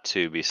lot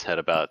to be said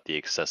about the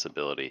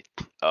accessibility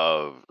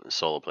of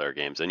solo player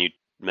games, and you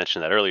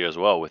mentioned that earlier as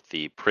well with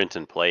the print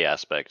and play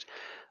aspect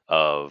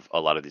of a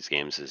lot of these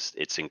games. Is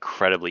it's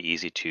incredibly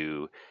easy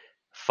to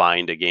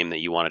find a game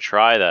that you want to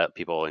try that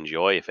people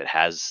enjoy if it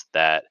has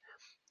that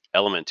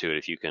element to it.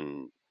 If you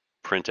can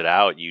print it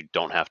out, you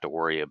don't have to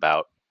worry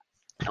about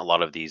a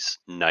lot of these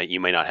you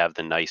may not have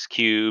the nice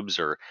cubes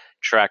or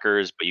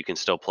trackers, but you can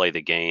still play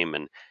the game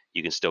and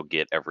you can still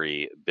get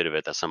every bit of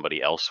it that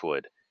somebody else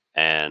would.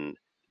 And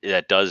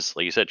that does,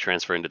 like you said,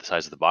 transfer into the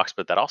size of the box,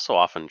 but that also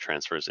often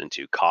transfers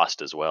into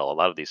cost as well. A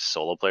lot of these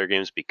solo player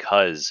games,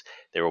 because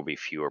there will be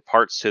fewer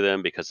parts to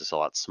them, because it's a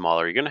lot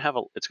smaller, it's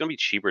going to be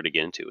cheaper to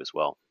get into as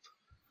well.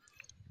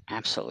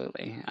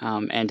 Absolutely.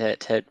 And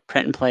to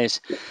print and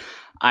plays,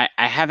 I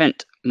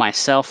haven't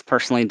myself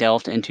personally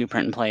delved into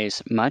print and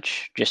plays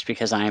much just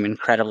because I am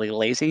incredibly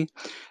lazy.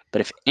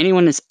 But if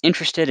anyone is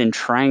interested in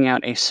trying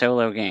out a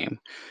solo game,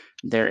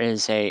 there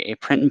is a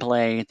print and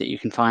play that you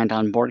can find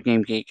on Board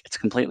Game Geek. It's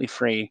completely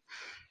free.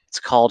 It's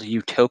called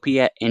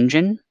Utopia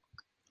Engine,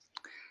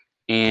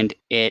 and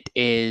it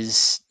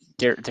is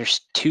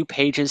there's 2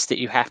 pages that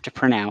you have to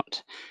print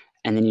out,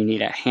 and then you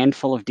need a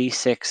handful of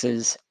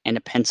d6s and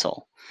a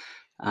pencil.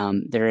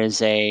 There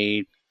is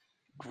a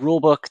rule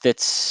book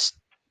that's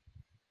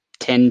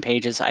 10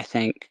 pages, I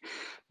think.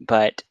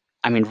 But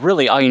I mean,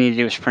 really, all you need to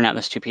do is print out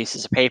those 2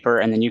 pieces of paper,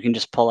 and then you can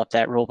just pull up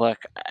that rule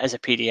book as a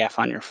PDF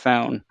on your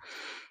phone.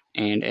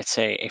 And it's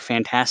a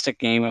fantastic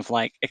game of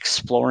like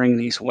exploring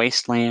these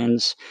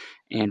wastelands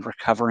and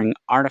recovering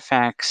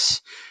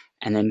artifacts,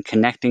 and then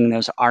connecting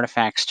those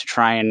artifacts to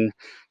try and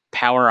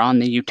power on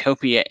the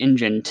Utopia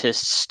engine to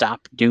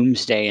stop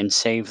Doomsday and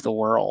save the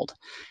world.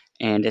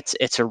 And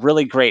it's a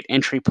really great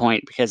entry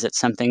point because it's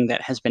something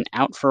that has been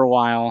out for a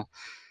while,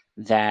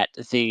 that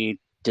the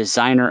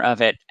designer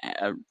of it,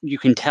 you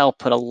can tell,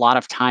 put a lot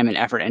of time and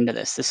effort into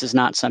this. This is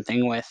not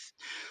something with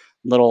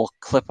little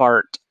clip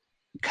art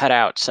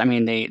cutouts. I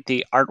mean,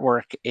 the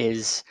artwork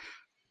is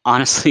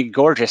honestly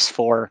gorgeous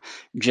for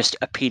just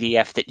a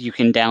PDF that you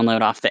can download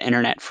off the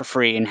internet for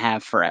free and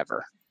have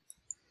forever.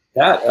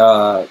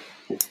 That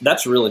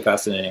that's really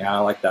fascinating. I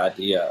like the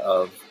idea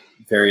of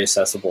very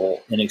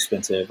accessible,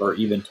 inexpensive, or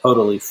even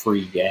totally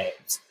free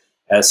games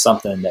as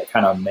something that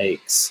kind of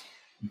makes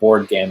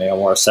board gaming a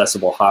more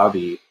accessible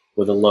hobby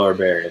with a lower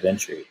barrier of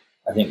entry.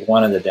 I think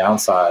one of the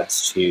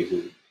downsides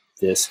to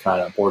this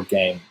kind of board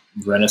game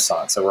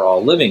renaissance that we're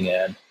all living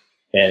in,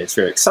 and it's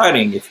very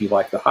exciting if you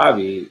like the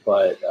hobby,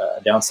 but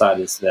a downside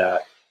is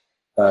that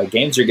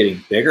games are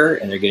getting bigger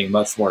and they're getting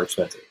much more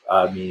expensive.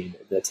 I mean,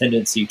 the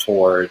tendency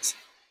towards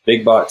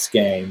big box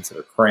games that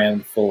are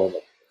crammed full of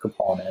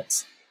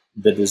components,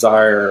 the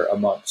desire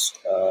amongst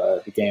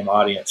the game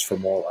audience for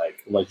more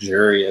like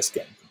luxurious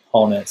game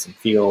components and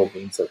feel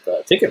means that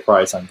the ticket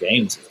price on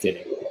games is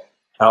getting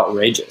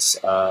outrageous.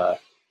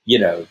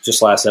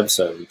 Just last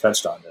episode we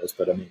touched on this,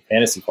 but I mean,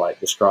 Fantasy Flight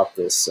just dropped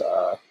this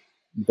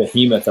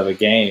behemoth of a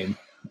game,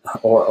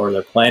 or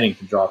they're planning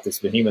to drop this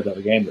behemoth of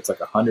a game that's like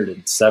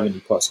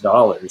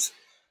 $170+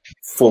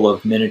 full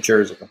of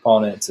miniatures and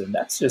components, and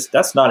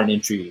that's not an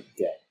entry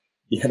game,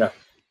 you know.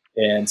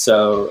 And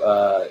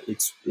so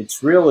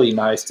it's really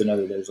nice to know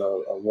that there's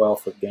a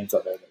wealth of games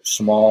out there that are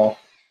small,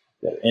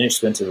 that are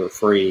inexpensive or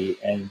free,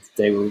 and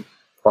they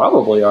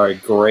probably are a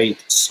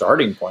great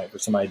starting point for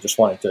somebody just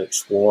wanting to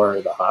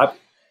explore the hobby.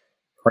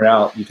 Print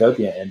out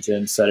Utopia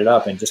Engine, set it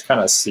up, and just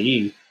kind of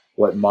see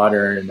what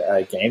modern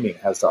gaming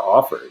has to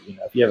offer.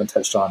 If you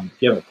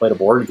haven't played a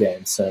board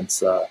game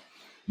since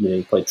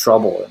you played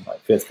Trouble in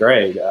like 5th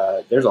grade,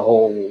 there's a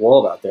whole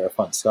world out there of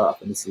fun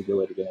stuff, and this is a good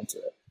way to get into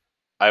it.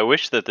 I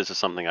wish that this is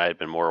something I had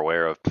been more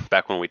aware of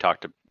back when we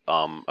talked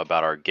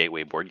about our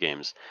gateway board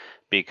games,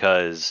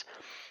 because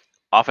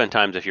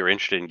oftentimes if you're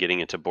interested in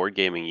getting into board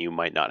gaming, you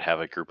might not have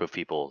a group of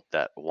people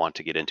that want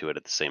to get into it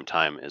at the same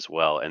time as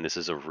well. And this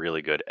is a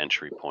really good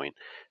entry point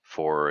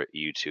for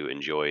you to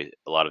enjoy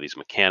a lot of these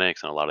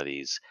mechanics and a lot of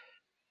these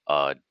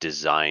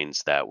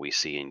designs that we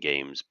see in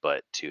games,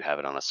 but to have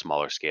it on a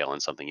smaller scale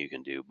and something you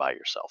can do by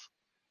yourself.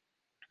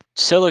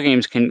 Solo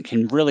games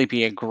can really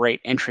be a great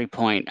entry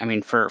point. I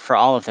mean, for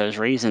all of those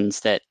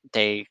reasons, that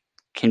they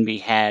can be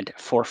had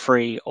for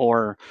free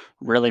or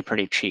really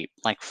pretty cheap.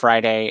 Like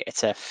Friday,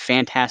 it's a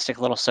fantastic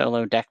little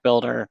solo deck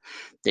builder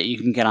that you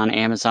can get on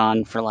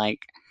Amazon for like,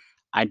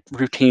 I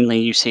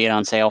routinely you see it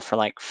on sale for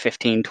like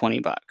 15,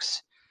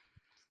 $20.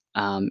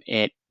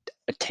 It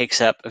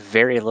takes up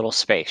very little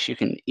space. You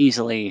can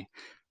easily,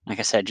 like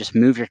I said, just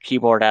move your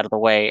keyboard out of the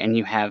way and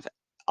you have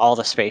all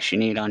the space you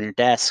need on your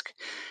desk,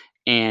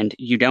 and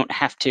you don't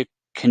have to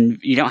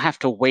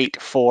wait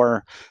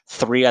for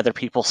 3 other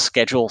people's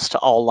schedules to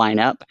all line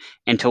up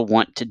and to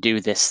want to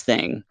do this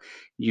thing.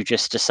 You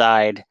just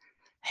decide,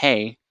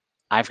 hey,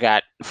 I've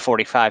got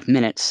 45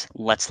 minutes,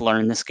 let's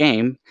learn this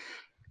game,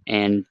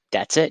 and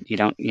that's it. You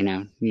don't,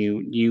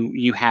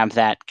 you have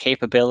that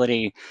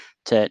capability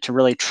to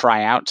really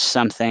try out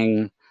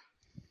something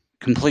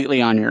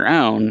completely on your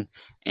own,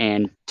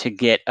 and to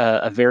get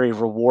a very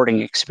rewarding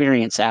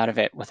experience out of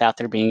it without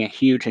there being a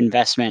huge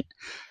investment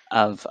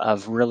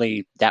of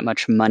really that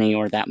much money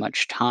or that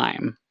much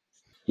time.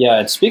 Yeah,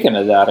 and speaking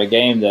of that, a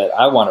game that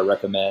I want to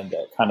recommend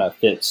that kind of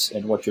fits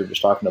in what you're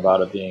just talking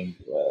about of being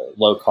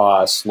low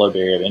cost, low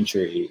barrier of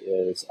entry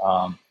is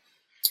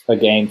a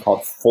game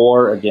called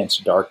Four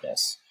Against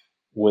Darkness,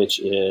 which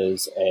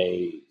is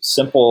a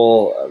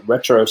simple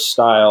retro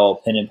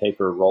style pen and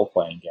paper role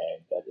playing game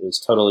that is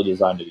totally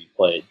designed to be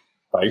played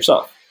by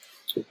yourself.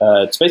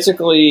 It's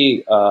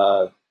basically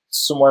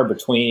somewhere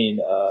between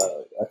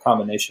a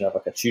combination of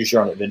like a choose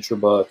your own adventure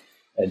book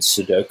and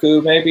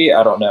Sudoku, maybe.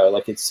 I don't know.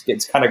 Like it's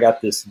kind of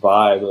got this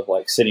vibe of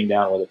like sitting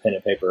down with a pen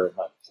and paper and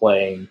like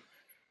playing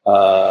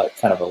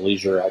kind of a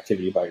leisure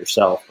activity by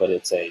yourself, but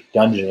it's a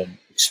dungeon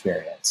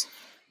experience.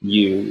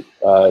 You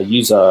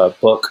use a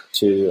book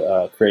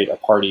to create a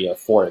party of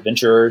 4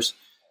 adventurers.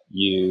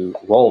 You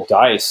roll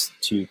dice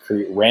to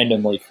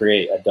randomly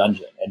create a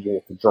dungeon, and you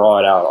have to draw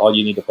it out. All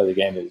you need to play the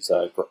game is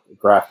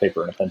graph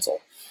paper and a pencil,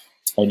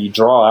 and you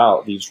draw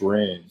out these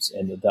runes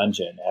in the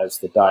dungeon as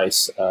the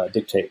dice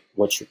dictate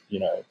which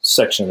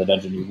section of the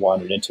dungeon you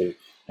wandered into,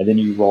 and then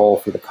you roll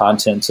for the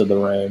contents of the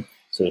rune.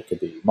 So it could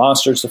be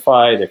monsters to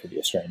fight, there could be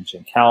a strange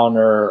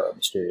encounter, or a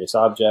mysterious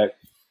object,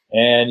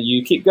 and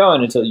you keep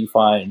going until you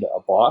find a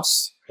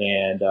boss,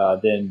 and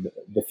then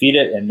defeat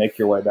it and make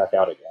your way back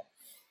out again.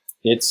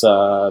 It's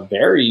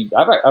very.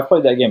 I've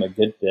played that game a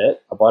good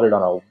bit. I bought it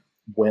on a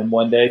whim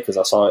one day because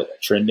I saw it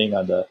trending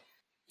on the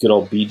good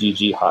old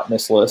BGG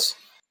hotness list,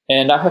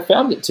 and I have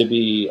found it to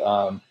be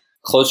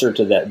closer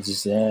to that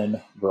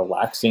zen,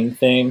 relaxing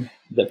thing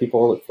that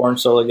people look for in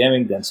solo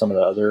gaming than some of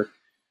the other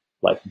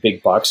like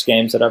big box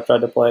games that I've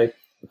tried to play,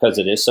 because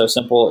it is so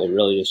simple. It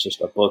really is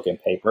just a book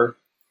and paper.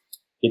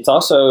 It's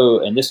also,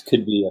 and this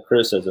could be a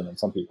criticism in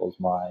some people's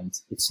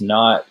minds, it's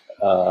not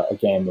a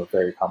game of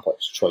very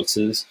complex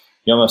choices.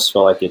 You almost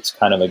feel like it's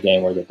kind of a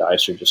game where the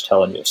dice are just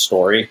telling you a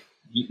story.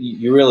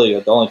 You really,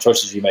 the only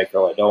choices you make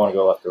are like, I don't want to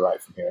go left or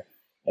right from here.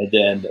 And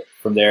then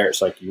from there,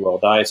 it's like you roll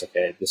dice.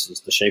 Okay, this is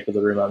the shape of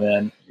the room I'm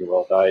in. You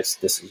roll dice.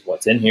 This is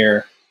what's in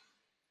here.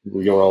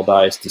 You roll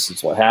dice. This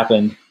is what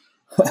happened.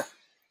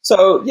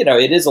 So,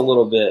 it is a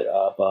little bit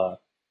of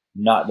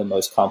not the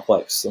most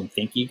complex and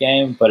thinky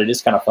game, but it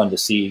is kind of fun to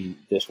see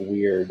this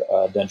weird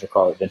dungeon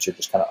crawl adventure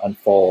just kind of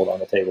unfold on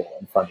the table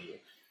in front of you.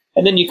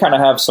 And then you kind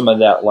of have some of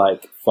that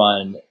like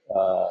fun,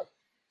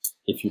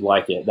 if you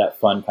like it, that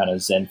fun kind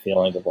of zen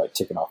feeling of like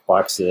ticking off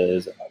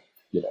boxes and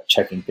like,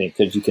 checking things,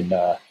 because you can,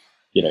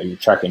 you're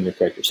tracking your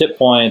character's hit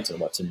points and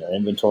what's in their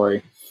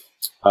inventory.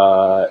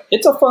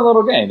 It's a fun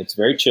little game. It's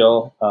very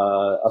chill.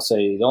 I'll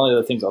say the only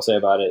other things I'll say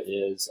about it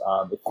is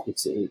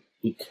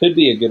it could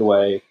be a good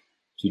way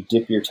to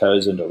dip your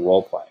toes into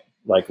role playing,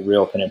 like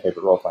real pen and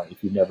paper role playing,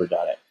 if you've never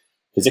done it,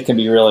 because it can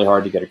be really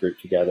hard to get a group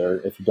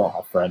together if you don't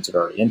have friends that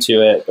are already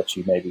into it, but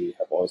you maybe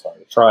have always wanted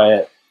to try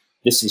it.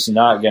 This is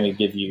not going to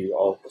give you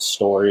all the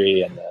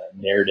story and the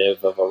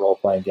narrative of a role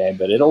playing game,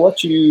 but it'll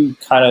let you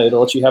have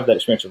that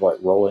experience of like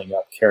rolling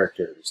up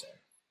characters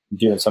and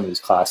doing some of these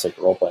classic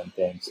role playing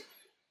things.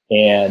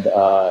 And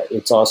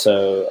it's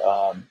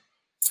also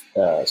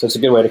so it's a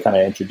good way to kind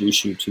of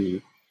introduce you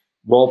to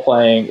role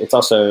playing. It's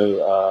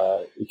also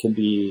it can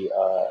be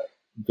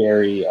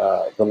very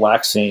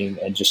relaxing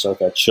and just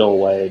like a chill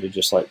way to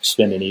just like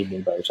spend an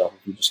evening by yourself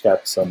if you just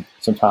got some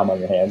time on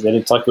your hands. And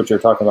it's like what you're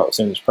talking about with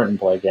some of these print and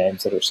play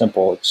games that are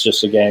simple. It's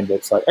just a game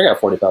that's like, I got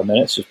 45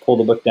 minutes, just pull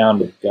the book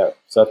down and go.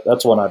 So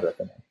that's one I'd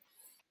recommend.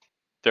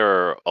 There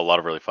are a lot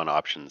of really fun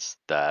options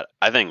that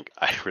I think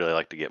I'd really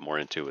like to get more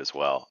into as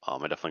well. I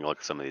definitely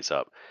look some of these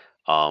up.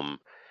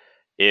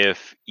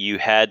 If you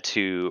had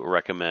to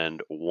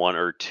recommend one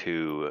or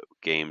two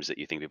games that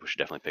you think people should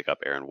definitely pick up,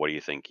 Aaron, what do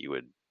you think you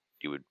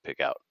would pick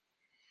out?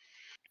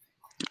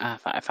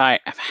 If I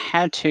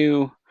had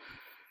to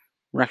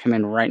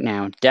recommend right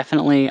now,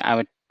 definitely I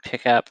would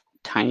pick up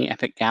Tiny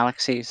Epic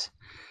Galaxies.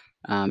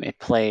 It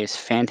plays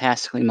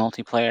fantastically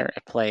multiplayer.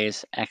 It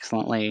plays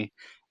excellently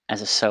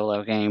as a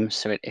solo game,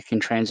 so it can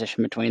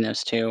transition between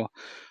those two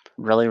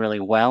really, really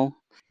well.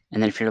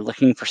 And then if you're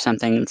looking for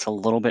something that's a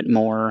little bit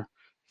more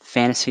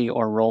fantasy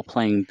or role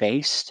playing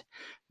based,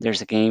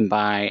 there's a game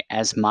by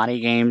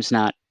Asmodee Games,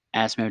 not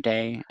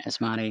Asmodee,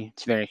 Asmodee.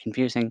 It's very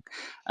confusing.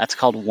 It's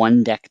called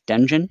One Deck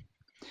Dungeon,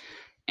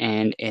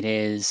 and it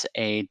is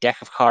a deck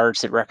of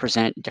cards that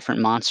represent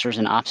different monsters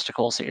and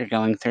obstacles that you're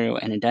going through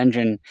in a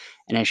dungeon.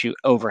 And as you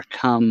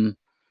overcome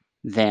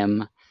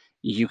them,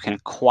 you can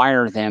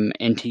acquire them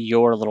into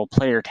your little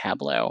player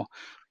tableau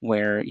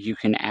where you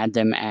can add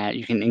them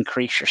you can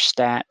increase your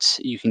stats,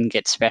 you can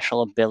get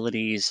special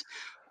abilities,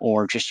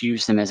 or just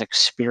use them as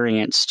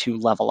experience to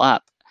level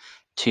up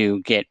to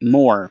get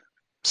more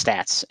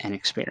stats and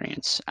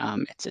experience.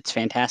 It's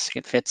fantastic.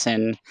 It fits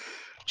in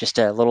just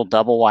a little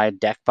double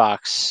wide deck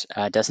box.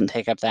 Doesn't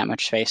take up that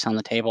much space on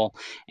the table,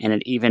 and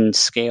it even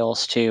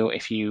scales to,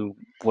 if you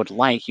would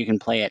like, you can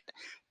play it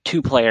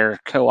 2-player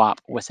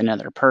co-op with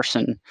another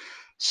person.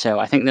 So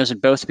I think those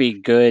would both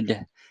be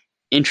good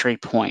entry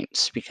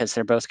points because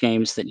they're both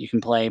games that you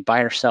can play by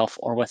yourself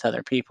or with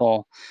other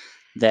people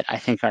that I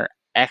think are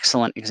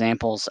excellent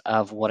examples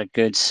of what a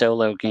good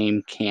solo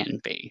game can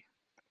be.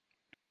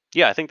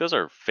 Yeah, I think those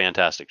are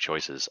fantastic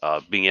choices.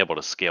 Being able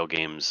to scale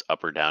games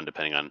up or down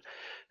depending on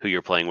who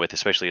you're playing with,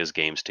 especially as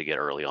games to get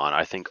early on,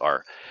 I think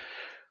are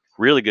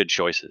really good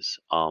choices.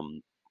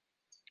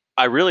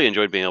 I really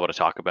enjoyed being able to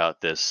talk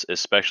about this,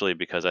 especially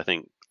because I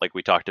think, like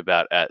we talked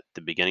about at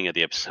the beginning of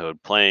the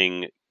episode,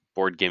 playing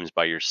board games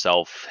by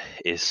yourself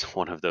is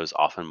one of those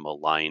often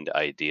maligned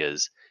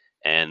ideas.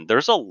 And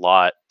there's a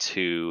lot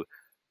to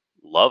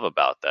love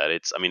about that.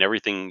 I mean,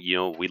 everything,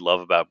 we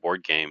love about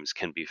board games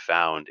can be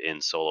found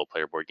in solo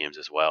player board games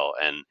as well.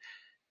 And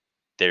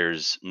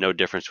there's no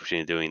difference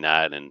between doing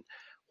that and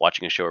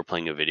watching a show or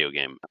playing a video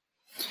game.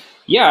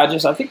 Yeah,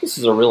 I think this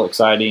is a real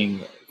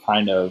exciting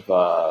kind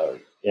of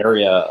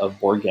area of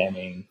board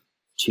gaming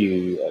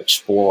to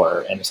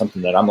explore, and it's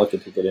something that I'm looking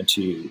to get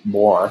into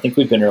more. I think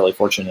we've been really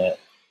fortunate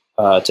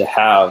to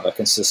have a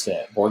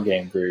consistent board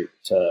game group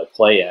to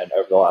play in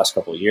over the last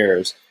couple of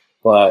years.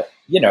 But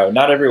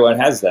not everyone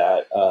has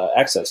that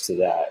access to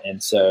that,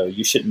 and so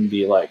you shouldn't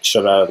be like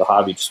shut out of the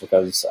hobby just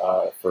because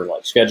for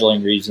like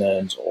scheduling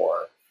reasons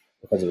or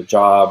because of a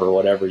job or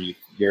whatever.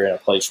 You're in a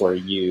place where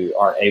you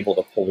aren't able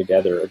to pull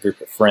together a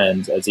group of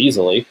friends as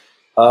easily.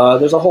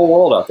 There's a whole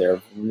world out there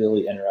of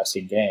really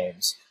interesting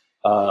games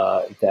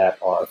that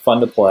are fun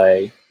to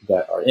play,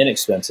 that are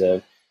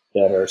inexpensive,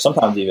 that are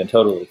sometimes even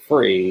totally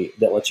free,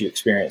 that let you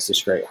experience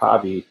this great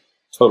hobby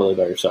totally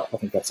by yourself. I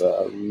think that's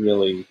a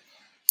really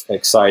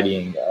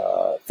exciting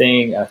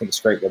thing. I think it's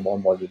great that more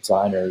and more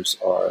designers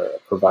are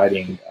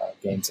providing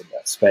games in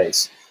that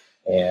space.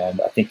 And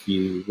I think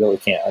you really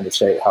can't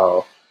understate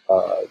how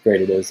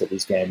great it is that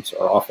these games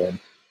are often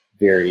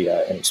very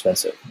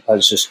inexpensive. I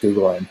was just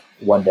Googling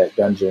One Deck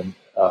Dungeon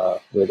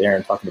with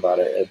Aaron talking about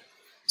it.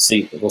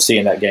 We'll see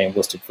in that game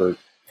listed for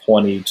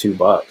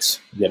 $22,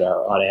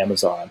 on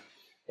Amazon.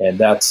 And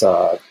that's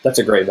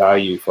a great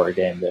value for a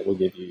game that will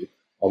give you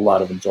a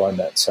lot of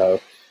enjoyment. So,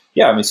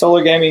 yeah, I mean,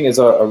 solo gaming is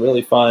a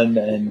really fun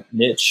and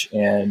niche,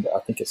 and I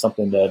think it's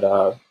something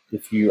that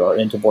if you are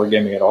into board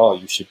gaming at all,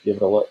 you should give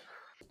it a look.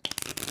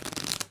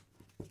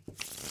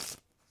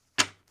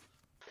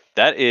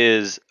 That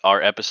is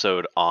our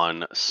episode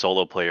on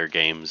solo player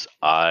games.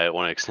 I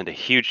want to extend a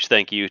huge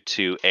thank you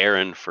to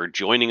Aaron for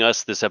joining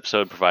us this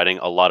episode, providing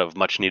a lot of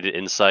much needed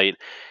insight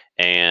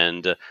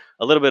and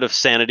a little bit of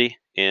sanity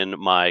in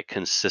my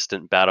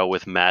consistent battle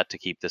with Matt to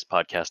keep this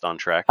podcast on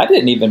track. I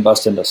didn't even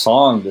bust into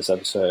song this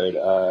episode,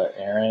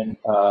 Aaron.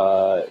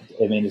 I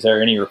mean, is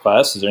there any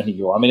requests? Is there anything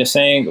you want me to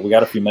sing? We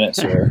got a few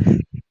minutes here.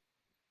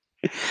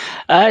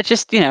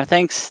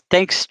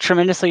 Thanks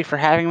tremendously for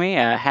having me.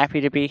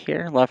 Happy to be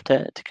here. Love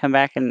to come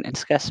back and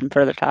discuss some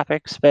further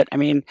topics. But I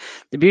mean,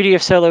 the beauty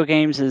of solo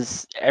games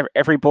is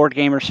every board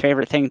gamer's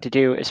favorite thing to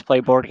do is play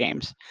board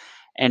games,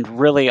 and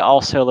really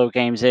all solo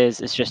games is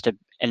just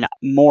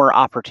more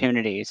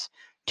opportunities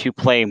to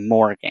play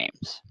more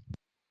games.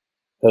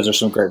 Those are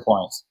some great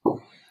points.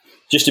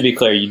 Just to be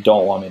clear, you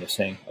don't want me to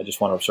sing. I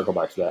just want to circle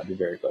back to that and be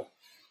very clear.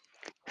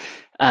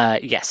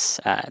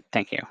 Yes.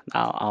 Thank you.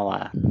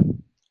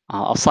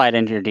 I'll slide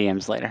into your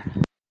DMs later.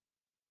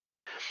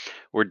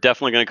 We're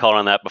definitely going to call it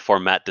on that before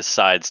Matt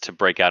decides to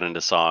break out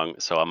into song.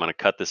 So I'm going to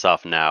cut this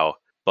off now.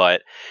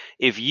 But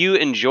if you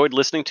enjoyed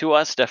listening to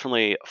us,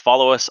 definitely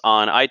follow us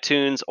on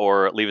iTunes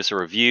or leave us a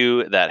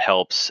review. That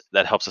helps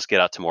us get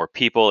out to more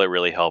people. It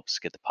really helps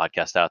get the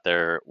podcast out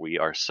there. We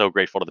are so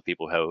grateful to the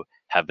people who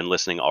have been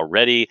listening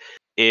already.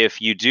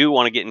 If you do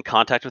want to get in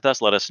contact with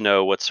us, let us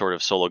know what sort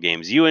of solo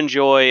games you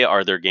enjoy.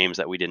 Are there games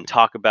that we didn't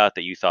talk about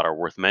that you thought are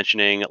worth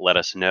mentioning? Let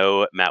us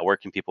know. Matt, where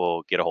can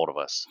people get a hold of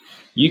us?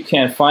 You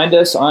can find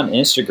us on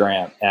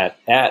Instagram at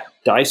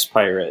Dice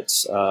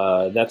Pirates.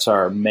 That's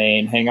our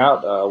main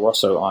hangout. We're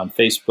also on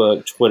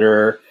Facebook,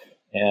 Twitter,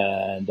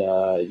 and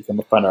you can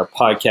find our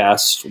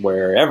podcast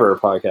wherever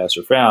podcasts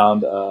are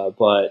found.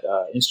 But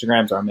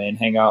Instagram's our main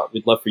hangout.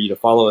 We'd love for you to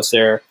follow us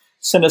there.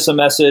 Send us a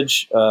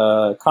message,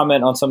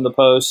 comment on some of the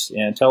posts,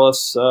 and tell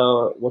us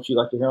what you'd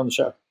like to hear on the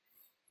show.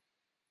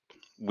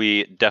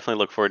 We definitely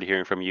look forward to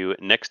hearing from you.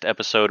 Next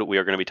episode, we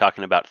are going to be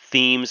talking about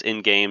themes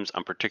in games.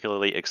 I'm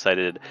particularly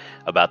excited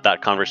about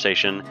that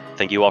conversation.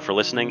 Thank you all for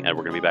listening, and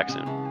we're going to be back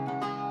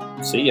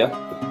soon. See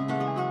ya.